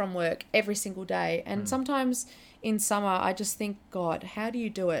to and from work every single day. And sometimes in summer, I just think, God, how do you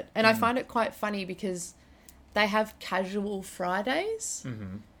do it? And I find it quite funny because they have casual Fridays,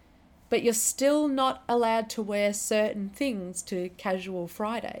 but you're still not allowed to wear certain things to casual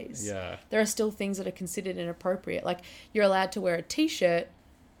Fridays. Yeah. There are still things that are considered inappropriate. Like, you're allowed to wear a T-shirt,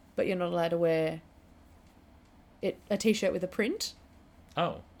 but you're not allowed to wear... a T-shirt with a print.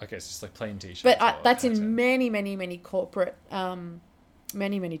 Oh, okay. It's just like plain T-shirts. But that's in many, many, many corporate,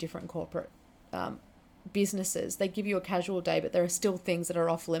 many different corporate businesses. They give you a casual day, but there are still things that are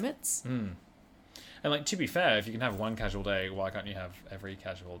off limits. And like, to be fair, if you can have one casual day, why can't you have every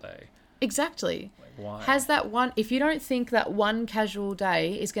casual day? Exactly. Like, why? Has that one... If you don't think that one casual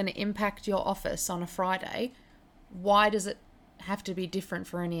day is going to impact your office on a Friday, why does it have to be different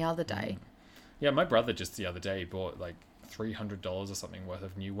for any other day? Yeah, my brother just the other day bought like $300 or something worth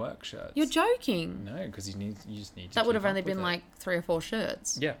of new work shirts. You're joking. No, because you just need to. That would have keep only up with been it. like 3 or 4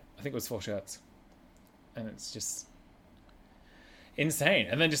 shirts. Yeah, I think it was 4 shirts, and it's just insane.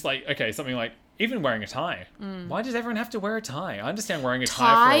 And then just like, okay, something like even wearing a tie. Why does everyone have to wear a tie? I understand wearing a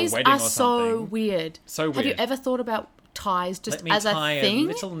tie for a wedding or something. Ties are so weird. So weird. Have you ever thought about ties just Let me as tie a thing?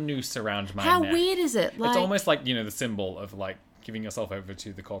 a little noose around my How neck. weird is it? Like, It's almost like, the symbol of like giving yourself over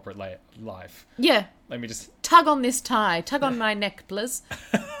to the corporate life. Yeah. Let me just... Tug on this tie. Tug on my neck, please.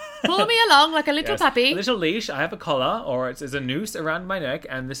 Pull me along like a little Yes. puppy. A little leash. I have a collar, or it's a noose around my neck,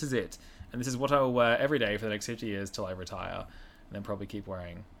 and this is it. And this is what I will wear every day for the next 50 years till I retire, and then probably keep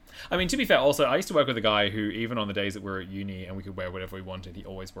wearing. I mean, to be fair, also, I used to work with a guy who, even on the days that we were at uni and we could wear whatever we wanted, he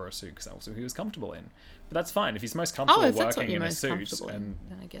always wore a suit because that's what he was comfortable in. But that's fine. If he's most comfortable if that's what working you're in a most suit, comfortable in, and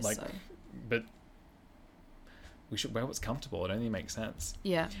then I guess like, so. but we should wear what's comfortable. It only makes sense.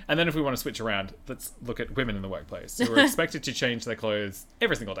 Yeah. And then if we want to switch around, let's look at women in the workplace who are expected to change their clothes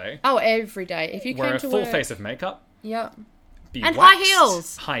every single day. Oh, every day. If you Wear came a to full work, face of makeup. yeah. Be And waxed, high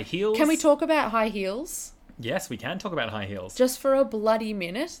heels. High heels. Can we talk about high heels? Yes, we can talk about high heels. Just for a bloody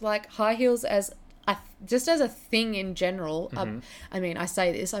minute, like high heels as just as a thing in general. I mean, I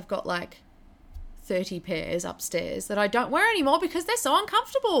say this, I've got like 30 pairs upstairs that I don't wear anymore because they're so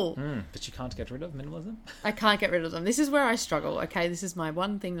uncomfortable. But you can't get rid of minimalism? I can't get rid of them. This is where I struggle. Okay, this is my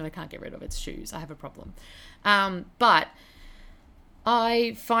one thing that I can't get rid of. It's shoes. I have a problem. But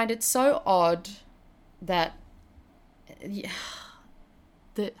I find it so odd that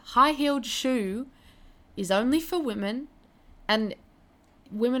the high-heeled shoe is only for women, and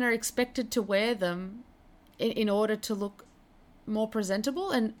women are expected to wear them in order to look more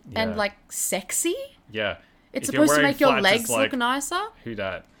presentable and like sexy. Yeah. It's If you're supposed to wearing make your flats, legs it's like, look nicer. Who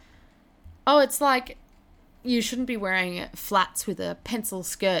dat? Oh, it's like you shouldn't be wearing flats with a pencil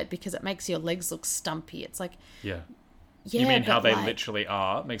skirt because it makes your legs look stumpy. It's like, Yeah. yeah, You mean how but they like, literally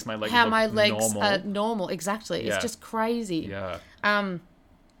are? Makes my legs how look my legs normal. are normal. Exactly. Yeah. It's just crazy. Yeah.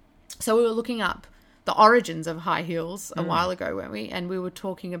 So we were looking up the origins of high heels Hmm. a while ago, weren't we? And we were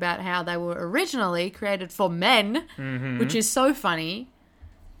talking about how they were originally created for men, Mm-hmm. which is so funny.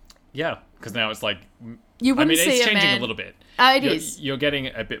 Yeah. Because now it's like... You I wouldn't mean, see it's a changing man. a little bit. It you're, is. You're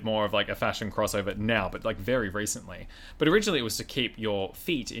getting a bit more of like a fashion crossover now, but like very recently. But originally it was to keep your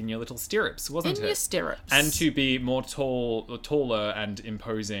feet in your little stirrups, wasn't In it? your stirrups. And to be more taller and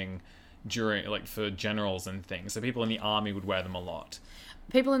imposing during, like, for generals and things. So people in the army would wear them a lot.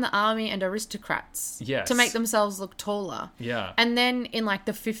 People in the army and aristocrats. Yes. To make themselves look taller. Yeah. And then in like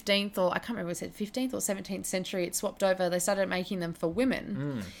the 15th or I can't remember if it said 15th or 17th century, it swapped over. They started making them for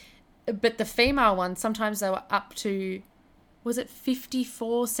women. But the female ones, sometimes they were up to, was it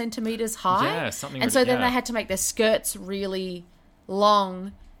 54 centimeters high? Yeah, something. And so then yeah. they had to make their skirts really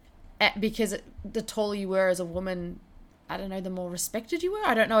long because the taller you were as a woman, I don't know, the more respected you were.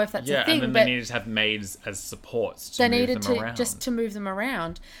 I don't know if that's a thing. and then but they needed to have maids as supports to they move needed them to around. just to move them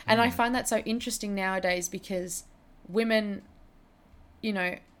around. And I find that so interesting nowadays because women, you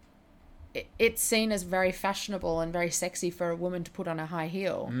know, it's seen as very fashionable and very sexy for a woman to put on a high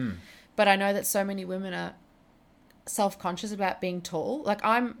heel. But I know that so many women are self-conscious about being tall. Like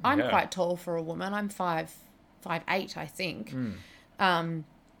I'm Yeah. quite tall for a woman. I'm 5'8", I think. And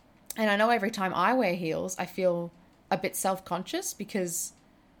I know every time I wear heels, I feel a bit self-conscious because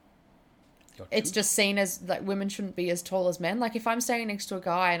it's just seen as like women shouldn't be as tall as men. Like if I'm standing next to a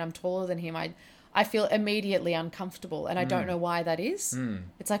guy and I'm taller than him, I feel immediately uncomfortable, and I don't know why that is.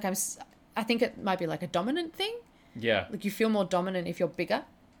 It's like I think it might be like a dominant thing. Yeah. Like you feel more dominant if you're bigger,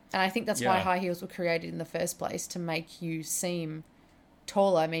 and I think that's why Yeah. high heels were created in the first place, to make you seem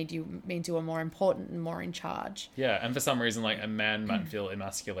taller. Means you are more important and more in charge. Yeah, and for some reason, like, a man might feel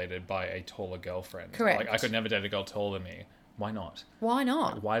emasculated by a taller girlfriend. Correct. Like, I could never date a girl taller than me. Why not? Why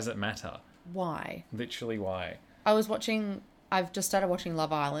not? Why does it matter? Why? Literally, why? I've just started watching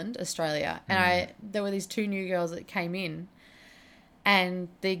Love Island Australia, and there were these two new girls that came in, and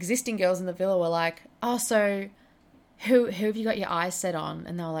the existing girls in the villa were like, "Oh, so who have you got your eyes set on?"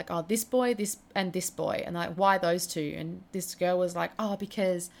 And they were like, "Oh, this boy, this and this boy." And they're like, "Why those two?" And this girl was like, "Oh,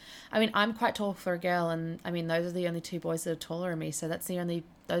 because I mean, I'm quite tall for a girl, and I mean, those are the only two boys that are taller than me, so those are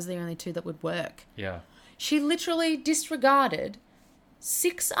the only two that would work." Yeah. She literally disregarded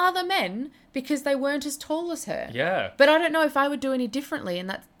 6 other men because they weren't as tall as her. Yeah. But I don't know if I would do any differently in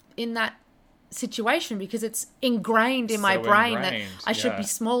that situation, because it's ingrained in my So brain ingrained, that I should yeah. be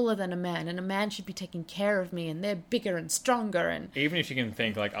smaller than a man, and a man should be taking care of me, and they're bigger and stronger. And Even if you can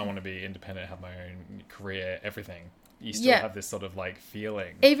think, like, I want to be independent, have my own career, everything, you still Yeah. have this sort of, like,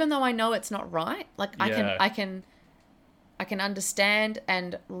 feeling. even though I know it's not right, like Yeah. I can understand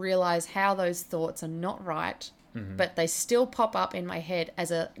and realize how those thoughts are not right. But they still pop up in my head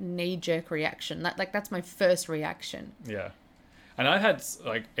as a knee-jerk reaction. That's my first reaction. Yeah. And I've had,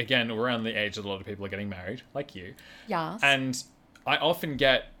 like, again, around the age that a lot of people are getting married, like you. Yes. And I often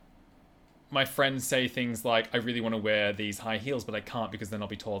get my friends say things like, I really want to wear these high heels, but I can't because then I'll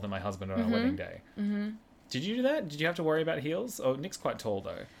be taller than my husband on our wedding day. Mm-hmm. Did you do that? Did you have to worry about heels? Oh, Nick's quite tall,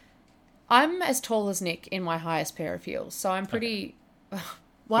 though. I'm as tall as Nick in my highest pair of heels, so I'm pretty...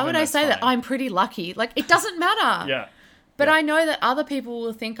 Why But would then I that's say that? fine. I'm pretty lucky. Like, it doesn't matter. Yeah. But Yeah. I know that other people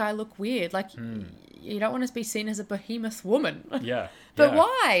will think I look weird. Like, you don't want to be seen as a behemoth woman. Yeah. But yeah.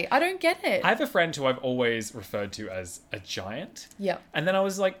 why? I don't get it. I have a friend who I've always referred to as a giant. Yeah. And then I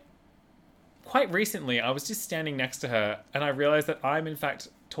was like, quite recently, I was just standing next to her and I realized that I'm in fact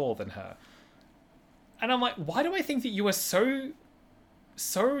taller than her. And I'm like, why do I think that you are so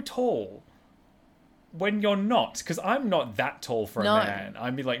tall when you're not? Because I'm not that tall for No. a man.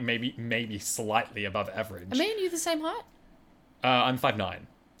 I'm like maybe slightly above average. Are me and you the same height? I'm 5'9".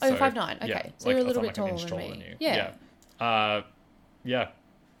 Oh, you're 5'9". Okay. yeah, So you're a that's little like bit an inch taller than me. you. Yeah. Yeah. Yeah.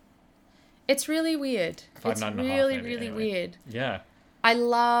 It's really weird. 5'9" It's and a half, really, maybe, really anyway. weird. Yeah. I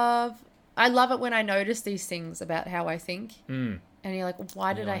love it when I notice these things about how I think. Mm. And you're like,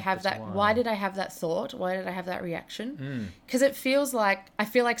 why did You're I like, have "But that? why?" Why did I have that thought? Why did I have that reaction? Mm. Because it feels like, I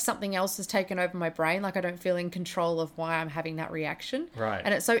feel like something else has taken over my brain. Like I don't feel in control of why I'm having that reaction. Right.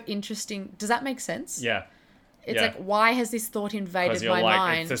 And it's so interesting. Does that make sense? Yeah. It's yeah. like, why has this thought invaded Because you're my like,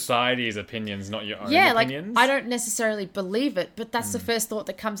 mind? it's society's opinions, not your own Yeah, opinions. like I don't necessarily believe it, but that's the Hmm. first thought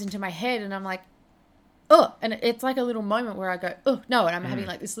that comes into my head, and I'm like, oh, and it's like a little moment where I go, oh no, and I'm Hmm. having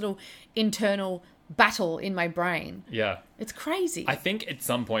like this little internal battle in my brain. Yeah. It's crazy. I think at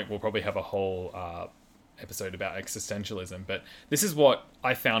some point we'll probably have a whole episode about existentialism, but this is what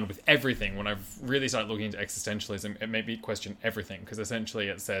I found with everything. When I've really started looking into existentialism, it made me question everything, because essentially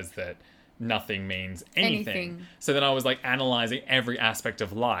it says that nothing means anything. Anything. So then I was like analyzing every aspect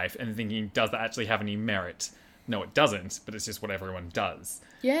of life and thinking, does that actually have any merit? No, it doesn't, but it's just what everyone does.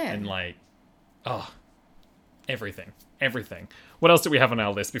 Yeah. And like, everything. What else do we have on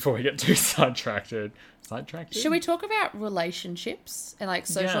our list before we get too sidetracked? Should we talk about relationships and like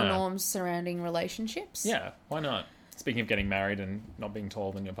social Yeah. norms surrounding relationships? Yeah, why not? Speaking of getting married and not being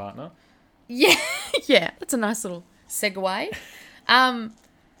taller than your partner. Yeah, yeah, that's a nice little segue.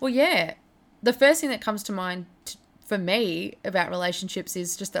 Well, yeah, the first thing that comes to mind for me about relationships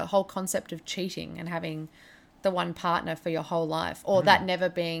is just the whole concept of cheating and having the one partner for your whole life, or that never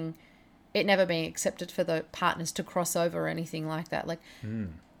being accepted for the partners to cross over or anything like that. Like,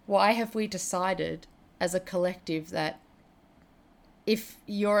 why have we decided as a collective that if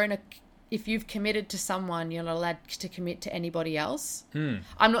you've committed to someone, you're not allowed to commit to anybody else?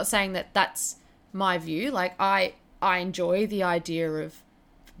 I'm not saying that that's my view. Like, I enjoy the idea of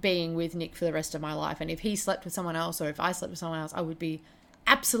being with Nick for the rest of my life. And if he slept with someone else or if I slept with someone else, I would be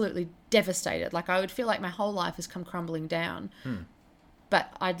absolutely devastated. Like, I would feel like my whole life has come crumbling down.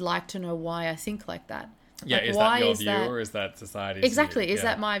 But I'd like to know why I think like that. Yeah, Like, is why that your is view that- or is that society's Exactly. view? Is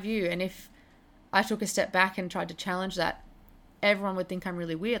that my view? And if I took a step back and tried to challenge that, everyone would think I'm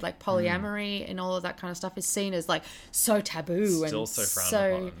really weird. Like, polyamory and all of that kind of stuff is seen as like so taboo Still and so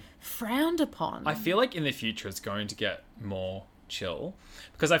frowned upon. frowned upon. I feel like in the future it's going to get more chill,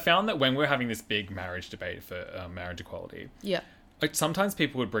 because I found that when we're having this big marriage debate for marriage equality, Yeah. like sometimes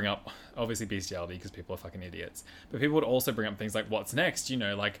people would bring up obviously bestiality because people are fucking idiots, but people would also bring up things like what's next,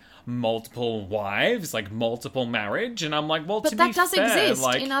 like multiple wives, like multiple marriage, and I'm like, well, But to that be does fair, exist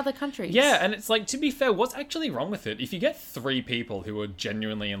like, in other countries. yeah, and it's like, to be fair, what's actually wrong with it? If you get 3 people who are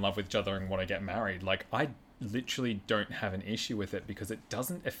genuinely in love with each other and want to get married, like, I literally don't have an issue with it because it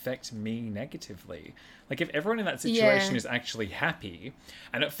doesn't affect me negatively. Like, if everyone in that situation Yeah. is actually happy,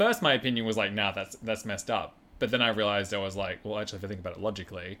 and at first my opinion was like, nah, that's messed up. But then I realized I was like, well, actually, if I think about it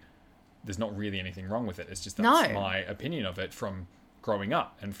logically, there's not really anything wrong with it. It's just that's No. my opinion of it from growing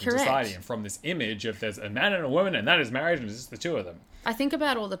up and from Correct. society and from this image of there's a man and a woman and that is marriage and it's just the two of them. I think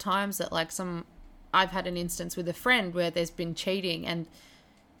about all the times that like I've had an instance with a friend where there's been cheating and,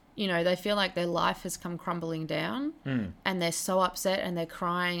 they feel like their life has come crumbling down and they're so upset and they're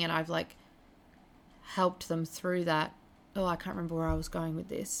crying, and I've like helped them through that. Oh, I can't remember where I was going with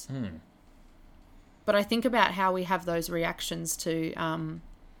this. But I think about how we have those reactions to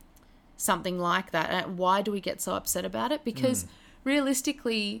something like that. And why do we get so upset about it? Because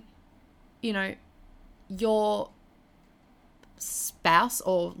realistically, your spouse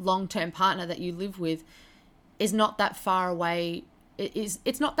or long-term partner that you live with is not that far away.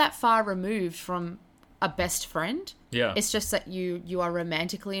 It's not that far removed from a best friend. Yeah. It's just that you are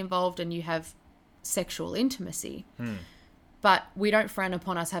romantically involved and you have sexual intimacy. But we don't frown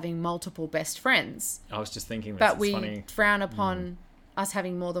upon us having multiple best friends. I was just thinking this. But It's we funny. frown upon us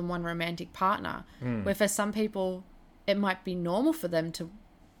having more than one romantic partner. Where for some people, it might be normal for them to,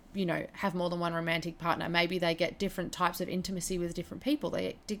 have more than one romantic partner. Maybe they get different types of intimacy with different people.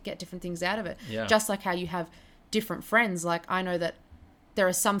 They get different things out of it. Yeah. Just like how you have different friends. Like, I know that there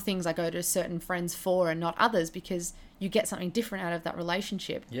are some things I go to certain friends for and not others because you get something different out of that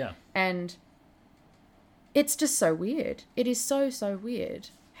relationship. Yeah. And it's just so weird. It is so, so weird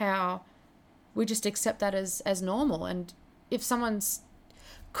how we just accept that as normal. And if someone's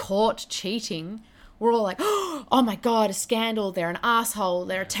caught cheating, we're all like, oh my God, a scandal, they're an asshole,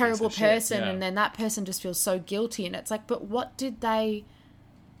 they're a terrible piece of shit, person. yeah. And then that person just feels so guilty. And it's like, but what did they...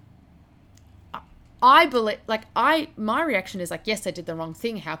 I believe, like, my reaction is like, yes, they did the wrong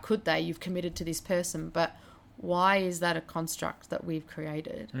thing. How could they? You've committed to this person. But why is that a construct that we've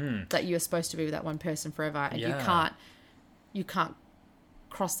created? That you're supposed to be with that one person forever and you can't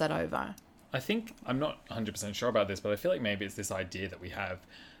cross that over. I think, I'm not 100% sure about this, but I feel like maybe it's this idea that we have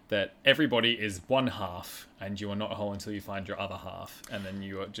that everybody is one half and you are not a whole until you find your other half. And then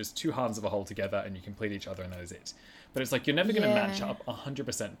you are just two halves of a whole together and you complete each other and that is it. But it's like you're never going to match up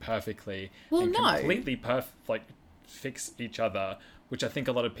 100% perfectly and completely fix each other, which I think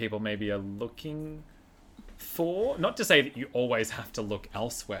a lot of people maybe are looking for. Not to say that you always have to look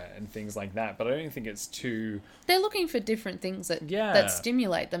elsewhere and things like that, but I don't think it's too... They're looking for different things that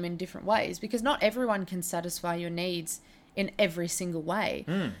stimulate them in different ways, because not everyone can satisfy your needs in every single way.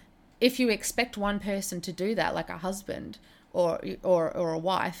 If you expect one person to do that, like a husband or a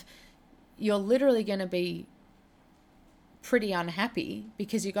wife, you're literally going to be pretty unhappy,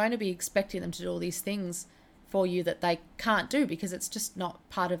 because you're going to be expecting them to do all these things for you that they can't do because it's just not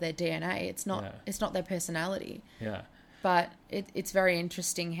part of their DNA. It's not their personality. Yeah. But it's very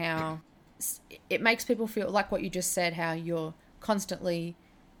interesting how it makes people feel like what you just said, how you're constantly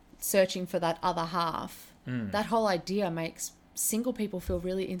searching for that other half. That whole idea makes single people feel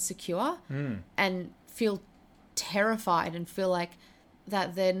really insecure and feel terrified and feel like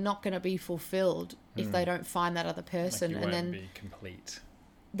that they're not going to be fulfilled if they don't find that other person, like and then be complete.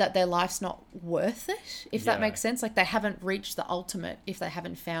 That their life's not worth it, if that makes sense. Like they haven't reached the ultimate if they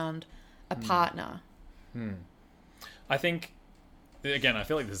haven't found a partner. I think, again, I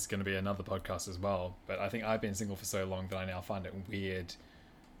feel like this is going to be another podcast as well, but I think I've been single for so long that I now find it weird,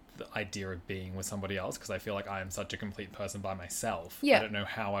 the idea of being with somebody else, because I feel like I am such a complete person by myself. I don't know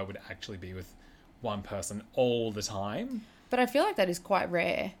how I would actually be with one person all the time. But I feel like that is quite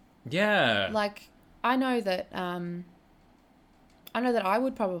rare. Yeah. Like, I know that I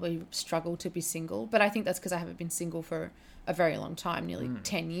would probably struggle to be single, but I think that's because I haven't been single for a very long time, nearly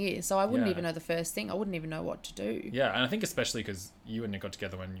 10 years. So I wouldn't even know the first thing. I wouldn't even know what to do. Yeah, and I think especially because you and Nick got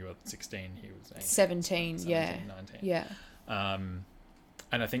together when you were 16, he was 18, 17, 19. Yeah.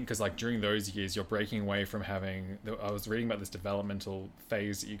 And I think because like during those years, you're breaking away from having... I was reading about this developmental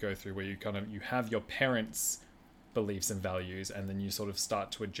phase that you go through where you have your parents' beliefs and values, and then you sort of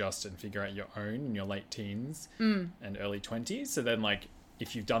start to adjust and figure out your own in your late teens and early 20s. So then like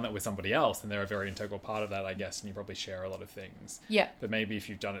if you've done that with somebody else, then they're a very integral part of that, I guess, and you probably share a lot of things. Yeah. But maybe if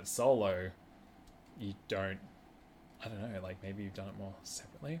you've done it solo, you don't... I don't know, like maybe you've done it more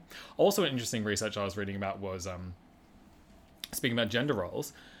separately. Also, an interesting research I was reading about was, speaking about gender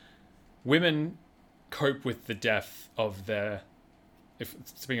roles, women cope with the death of their... If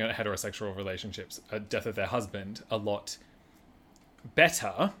speaking about heterosexual relationships, a death of their husband a lot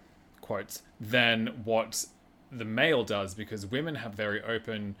better, quotes, than what the male does, because women have very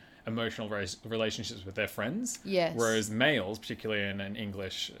open emotional relationships with their friends. Yes. Whereas males, particularly in an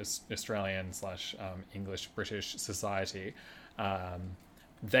English, Australian / English British society,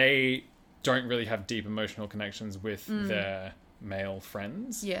 they don't really have deep emotional connections with their male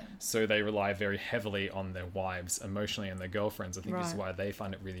friends. Yeah. So they rely very heavily on their wives emotionally and their girlfriends. I think this is why they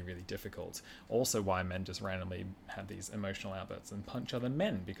find it really, really difficult. Also why men just randomly have these emotional outbursts and punch other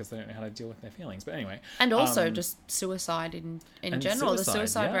men, because they don't know how to deal with their feelings. But anyway. And also just suicide in general. The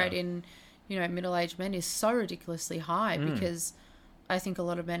suicide rate in, middle-aged men is so ridiculously high because I think a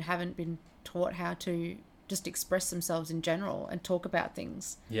lot of men haven't been taught how to just express themselves in general and talk about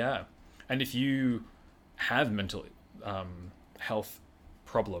things. Yeah. And if you have mental health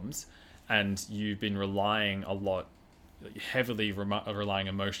problems and you've been relying a lot, heavily relying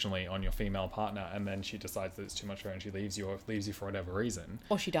emotionally on your female partner, and then she decides that it's too much for her and she leaves you, or leaves you for whatever reason.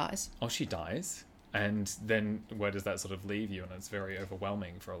 Or she dies. And then where does that sort of leave you? And it's very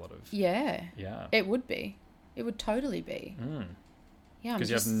overwhelming for a lot of... Yeah. It would be. It would totally be. Yeah, because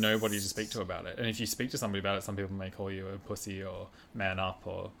you have nobody to speak to about it. And if you speak to somebody about it, some people may call you a pussy or man up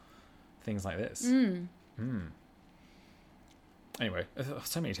or things like this. Anyway,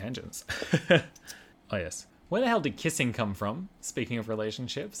 so many tangents. Oh, yes. Where the hell did kissing come from? Speaking of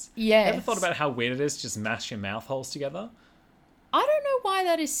relationships. Yes. Ever thought about how weird it is to just mash your mouth holes together? I don't know why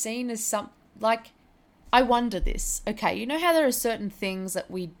that is seen as like, I wonder this. Okay, you know how there are certain things that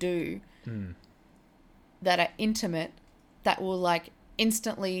we do that are intimate that will, like,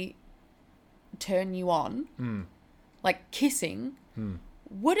 instantly turn you on? Like kissing.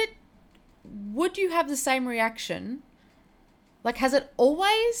 Would you have the same reaction? Like, has it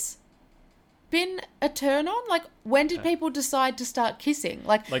always been a turn on? Like, when did people decide to start kissing?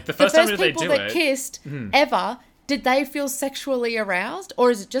 Like the first time that they people do that it- kissed ever, did they feel sexually aroused? Or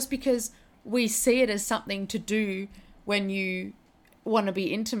is it just because we see it as something to do when you want to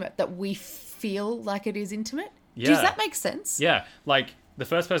be intimate that we feel like it is intimate? Yeah. Does that make sense? Yeah, like, the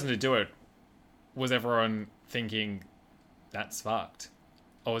first person to do it, was everyone thinking, that's fucked?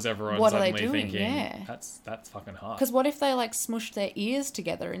 Or was everyone What are they suddenly doing? thinking, Yeah. that's fucking hard? Because what if they like smushed their ears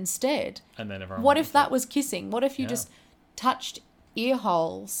together instead? And then everyone What went if with that it. was kissing? What if you Yeah. just touched ear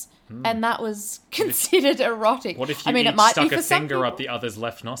holes and that was considered erotic? What if you it each might stuck be a for some finger up people. the other's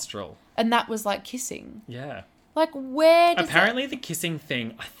left nostril? And that was like kissing. Yeah. Like, where does Apparently the kissing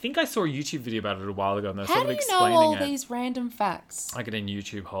thing, I think I saw a YouTube video about it a while ago and they're How sort do of you know explaining all it. these random facts? I get in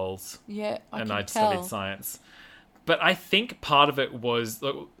YouTube holes. Yeah, I And can I'd tell. studied science. But I think part of it was,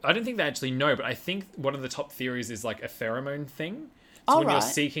 look, I don't think they actually know, but I think one of the top theories is like a pheromone thing. So when you're Alright.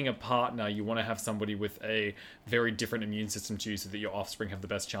 seeking a partner, you want to have somebody with a very different immune system to you so that your offspring have the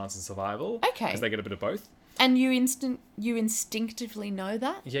best chance of survival. Okay. Because they get a bit of both. And you instinctively know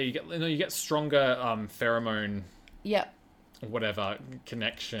that? Yeah, you get stronger pheromone, Yep. whatever,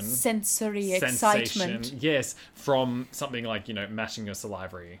 connection. Sensory Sensation. excitement. Yes, from something like, mashing your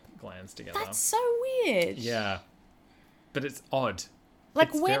salivary glands together. That's so weird. Yeah. But it's odd. Like,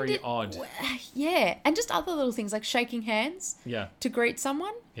 it's when very did... odd. Yeah. And just other little things like shaking hands Yeah. to greet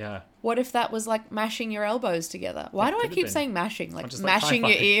someone. Yeah. What if that was like mashing your elbows together? Why That do I could have keep been. saying mashing? Like just like mashing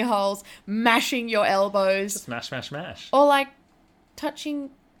your high-five. ear holes, mashing your elbows, Just mash, mash, mash. or like touching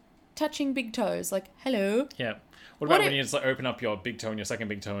big toes. Like, hello. Yeah. What about What when if- you just like open up your big toe and your second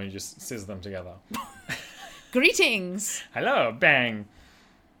big toe and you just scissor them together? Greetings. Hello, bang.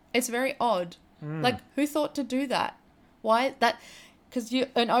 It's very odd. Hmm. Like, who thought to do that? Why that? Because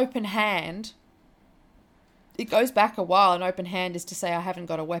an open hand. It goes back a while. An open hand is to say I haven't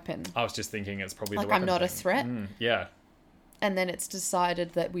got a weapon, I was just thinking it's probably like the I'm weapon not a thing. threat. Yeah. And then it's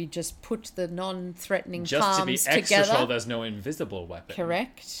decided that we just put the non-threatening Just to be palms extra together. sure there's no invisible weapon.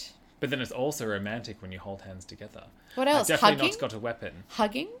 Correct. But then it's also romantic when you hold hands together. What else? Definitely Hugging? not got a weapon.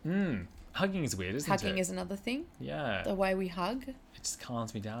 Hugging. Hugging is weird, isn't Hugging it? is another thing. Yeah. The way we hug. It just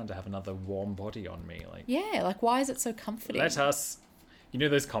calms me down to have another warm body on me. Like, Yeah, like why is it so comforting? let us... You know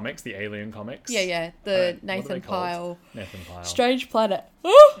those comics, the Alien comics? Yeah. The What are Nathan they called? Pyle. Nathan Pyle. Strange Planet.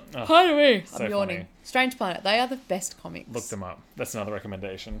 Oh, pardon me. so I'm yawning. funny. Strange Planet. They are the best comics. Look them up. That's another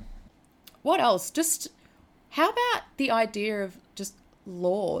recommendation. What else? Just how about the idea of just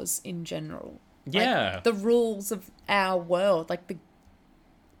laws in general? Like, Yeah. the rules of our world, like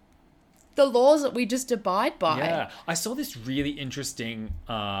the laws that we just abide by. Yeah, I saw this really interesting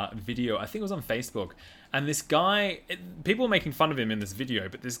video. I think it was on Facebook, and this guy, people were making fun of him in this video,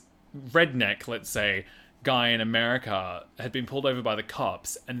 but this redneck, let's say, guy in America had been pulled over by the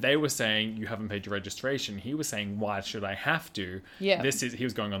cops, and they were saying, "You haven't paid your registration." He was saying, "Why should I have to?" Yeah. He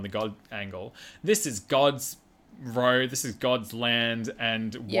was going on the God angle. This is God's road, this is God's land,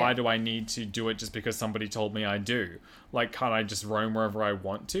 and why Yeah. do I need to do it just because somebody told me I do? Like, can't I just roam wherever I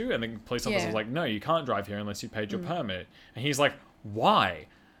want to? And the police officer Yeah. was like, no, you can't drive here unless you paid your permit. And he's like, why?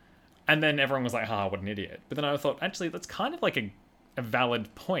 And then everyone was like, what an idiot. But then I thought, actually, that's kind of like a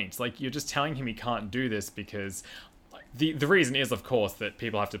valid point. Like, you're just telling him he can't do this because... The reason is, of course, that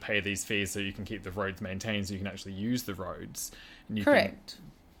people have to pay these fees so you can keep the roads maintained, so you can actually use the roads. And you Correct.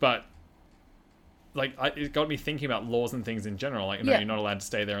 But... Like, it got me thinking about laws and things in general. Like, no, Yeah. you're not allowed to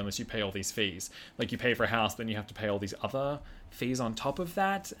stay there unless you pay all these fees. Like, you pay for a house, then you have to pay all these other fees on top of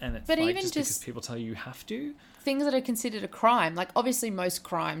that. And it's But like, even just because just- people tell you you have to. Things that are considered a crime, like obviously most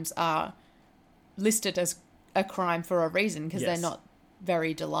crimes are listed as a crime for a reason because Yes. they're not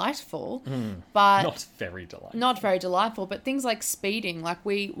very delightful. But Not very delightful. not very delightful, but things like speeding, like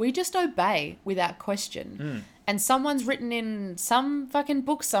we just obey without question. And someone's written in some fucking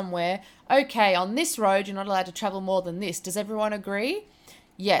book somewhere, okay, on this road you're not allowed to travel more than this. Does everyone agree?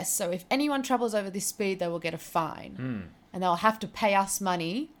 Yes. So if anyone travels over this speed, they will get a fine. And they'll have to pay us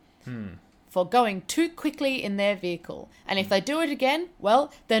money for going too quickly in their vehicle. And if they do it again,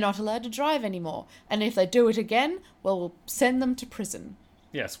 well, they're not allowed to drive anymore. And if they do it again, well, we'll send them to prison.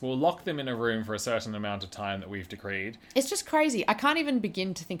 Yes, we'll lock them in a room for a certain amount of time that we've decreed. It's just crazy. I can't even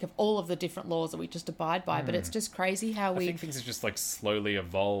begin to think of all of the different laws that we just abide by, but it's just crazy how I think things have just, like, slowly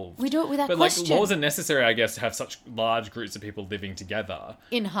evolved. we do it without But, question. like, laws are necessary, I guess, to have such large groups of people living together.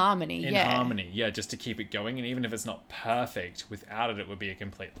 in harmony, In yeah. harmony, yeah, just to keep it going. And even if it's not perfect, without it, it would be a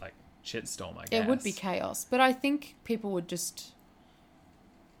complete, like, shitstorm, I guess. It would be chaos. But I think people would just...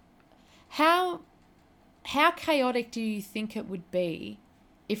 How chaotic do you think it would be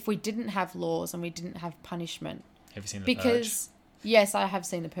if we didn't have laws and we didn't have punishment? Have you seen The Because Yes, I have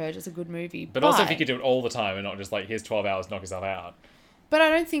seen The Purge. It's a good movie. But also, if you could do it all the time and not just like, here's 12 hours, knock yourself out. But I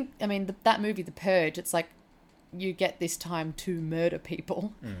don't think, I mean, that movie, The Purge, it's like you get this time to murder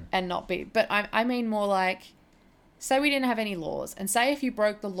people and not be. But I mean more like, say we didn't have any laws, and say if you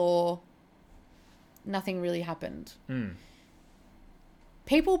broke the law, nothing really happened.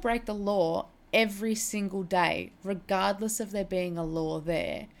 People break the law every single day, regardless of there being a law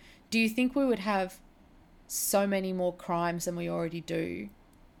there. Do you think we would have so many more crimes than we already do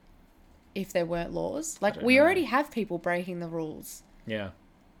if there weren't laws? Like, we already have people breaking the rules. Yeah.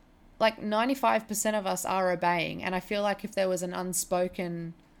 Like, 95% of us are obeying, and I feel like if there was an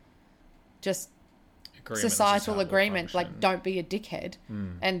unspoken just societal agreement, like, don't be a dickhead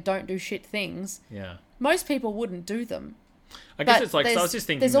and don't do shit things, most people wouldn't do them. I guess it's like, so I was just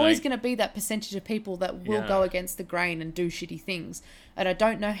thinking, there's always like, going to be that percentage of people that will go against the grain and do shitty things. And I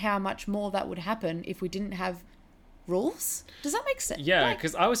don't know how much more that would happen if we didn't have rules. Does that make sense? Yeah,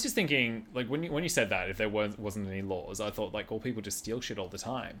 because I was just thinking, like, when you said that, if there wasn't any laws, I thought, like, well, people just steal shit all the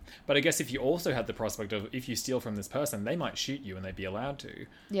time. But I guess if you also had the prospect of, if you steal from this person, they might shoot you and they'd be allowed to.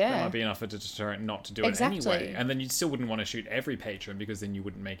 Yeah. That might be enough of a deterrent not to do it anyway. And then you still wouldn't want to shoot every patron because then you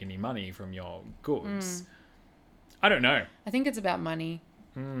wouldn't make any money from your goods. I don't know. I think it's about money.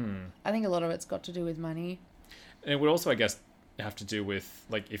 I think a lot of it's got to do with money. And it would also, I guess, have to do with,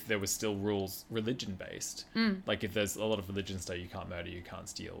 like, if there was still rules religion-based. Like, if there's a lot of religions say you can't murder, you can't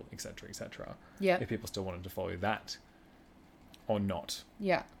steal, etc., etc. Yeah. If people still wanted to follow that. Or not.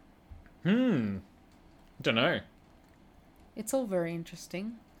 Yeah. Don't know. It's all very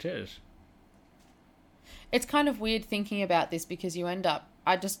interesting. Cheers. It's kind of weird thinking about this because you end up...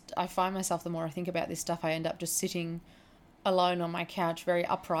 I find myself, the more I think about this stuff, I end up just sitting alone on my couch, very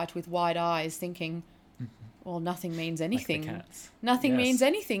upright with wide eyes, thinking, well, nothing means anything. Like the cats. Nothing means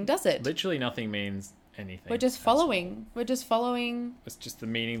anything, does it? Literally nothing means anything. We're just following. We're just following. It's just the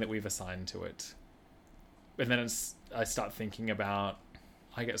meaning that we've assigned to it. And then I start thinking about,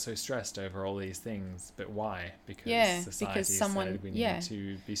 I get so stressed over all these things, but why? Because society said we need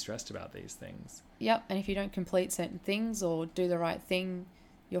to be stressed about these things. Yep, and if you don't complete certain things or do the right thing,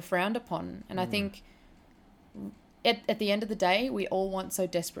 you're frowned upon. And I think at the end of the day, we all want so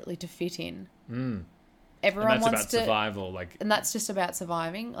desperately to fit in. Everyone and that's wants about survival, like, and that's just about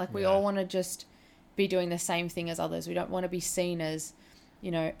surviving. Like, we all want to just be doing the same thing as others. We don't want to be seen as,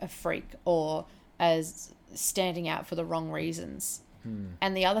 you know, a freak or as standing out for the wrong reasons.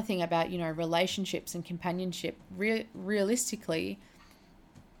 And the other thing about, you know, relationships and companionship, realistically,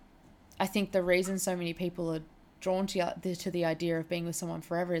 I think the reason so many people are drawn to the idea of being with someone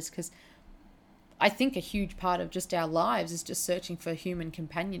forever is because I think a huge part of just our lives is just searching for human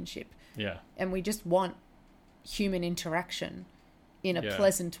companionship. Yeah. And we just want human interaction in a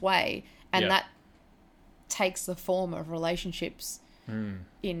pleasant way. And that takes the form of relationships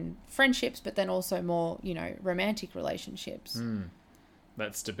in friendships, but then also more, you know, romantic relationships.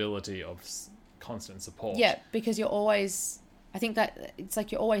 That stability of constant support. Yeah, because you're always... I think that it's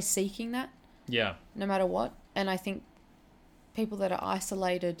like you're always seeking that. Yeah. No matter what. And I think people that are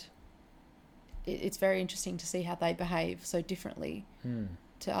isolated, it's very interesting to see how they behave so differently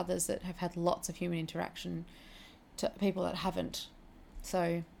to others that have had lots of human interaction, to people that haven't.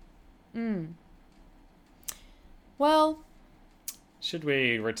 So, well... Should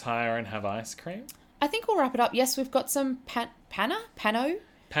we retire and have ice cream? I think we'll wrap it up. Yes, we've got some Panna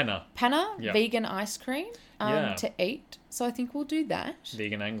vegan ice cream to eat. So I think we'll do that.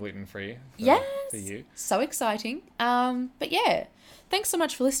 Vegan and gluten-free for you. So exciting. But yeah, thanks so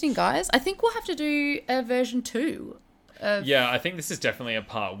much for listening, guys. I think we'll have to do a version 2. I think this is definitely a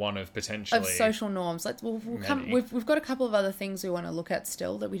part 1 of potentially... Of social norms. Like, we'll come. We've got a couple of other things we want to look at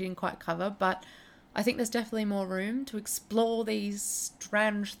still that we didn't quite cover, but... I think there's definitely more room to explore these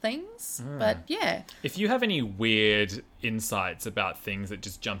strange things. But yeah. If you have any weird insights about things that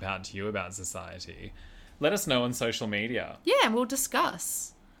just jump out to you about society, let us know on social media. Yeah, and we'll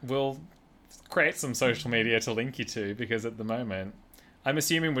discuss. We'll create some social media to link you to, because at the moment, I'm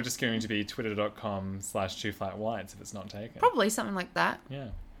assuming we're just going to be twitter.com/2flatwhites if it's not taken. Probably something like that. Yeah.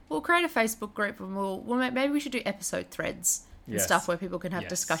 We'll create a Facebook group and maybe we should do episode threads. And stuff where people can have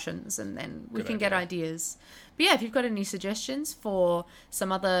discussions, and then we can get ideas. But yeah, if you've got any suggestions for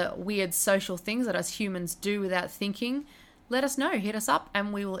some other weird social things that us humans do without thinking, let us know. Hit us up,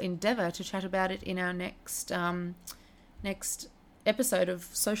 and we will endeavour to chat about it in our next episode of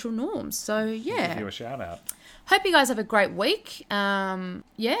Social Norms. So yeah, give you a shout out. Hope you guys have a great week.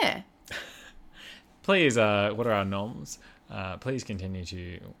 Yeah. Please, what are our norms? Please continue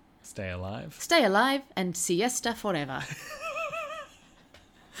to stay alive. Stay alive and siesta forever.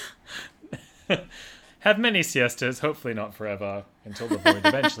 Have many siestas, hopefully not forever, until the void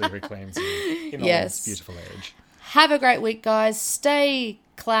eventually reclaims you in all Yes. its beautiful age. Have a great week, guys. Stay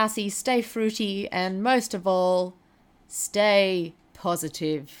classy, stay fruity, and most of all, stay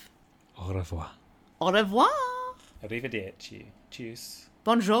positive. Au revoir. Au revoir. Arrivederci. Tschüss.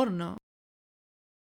 Buongiorno.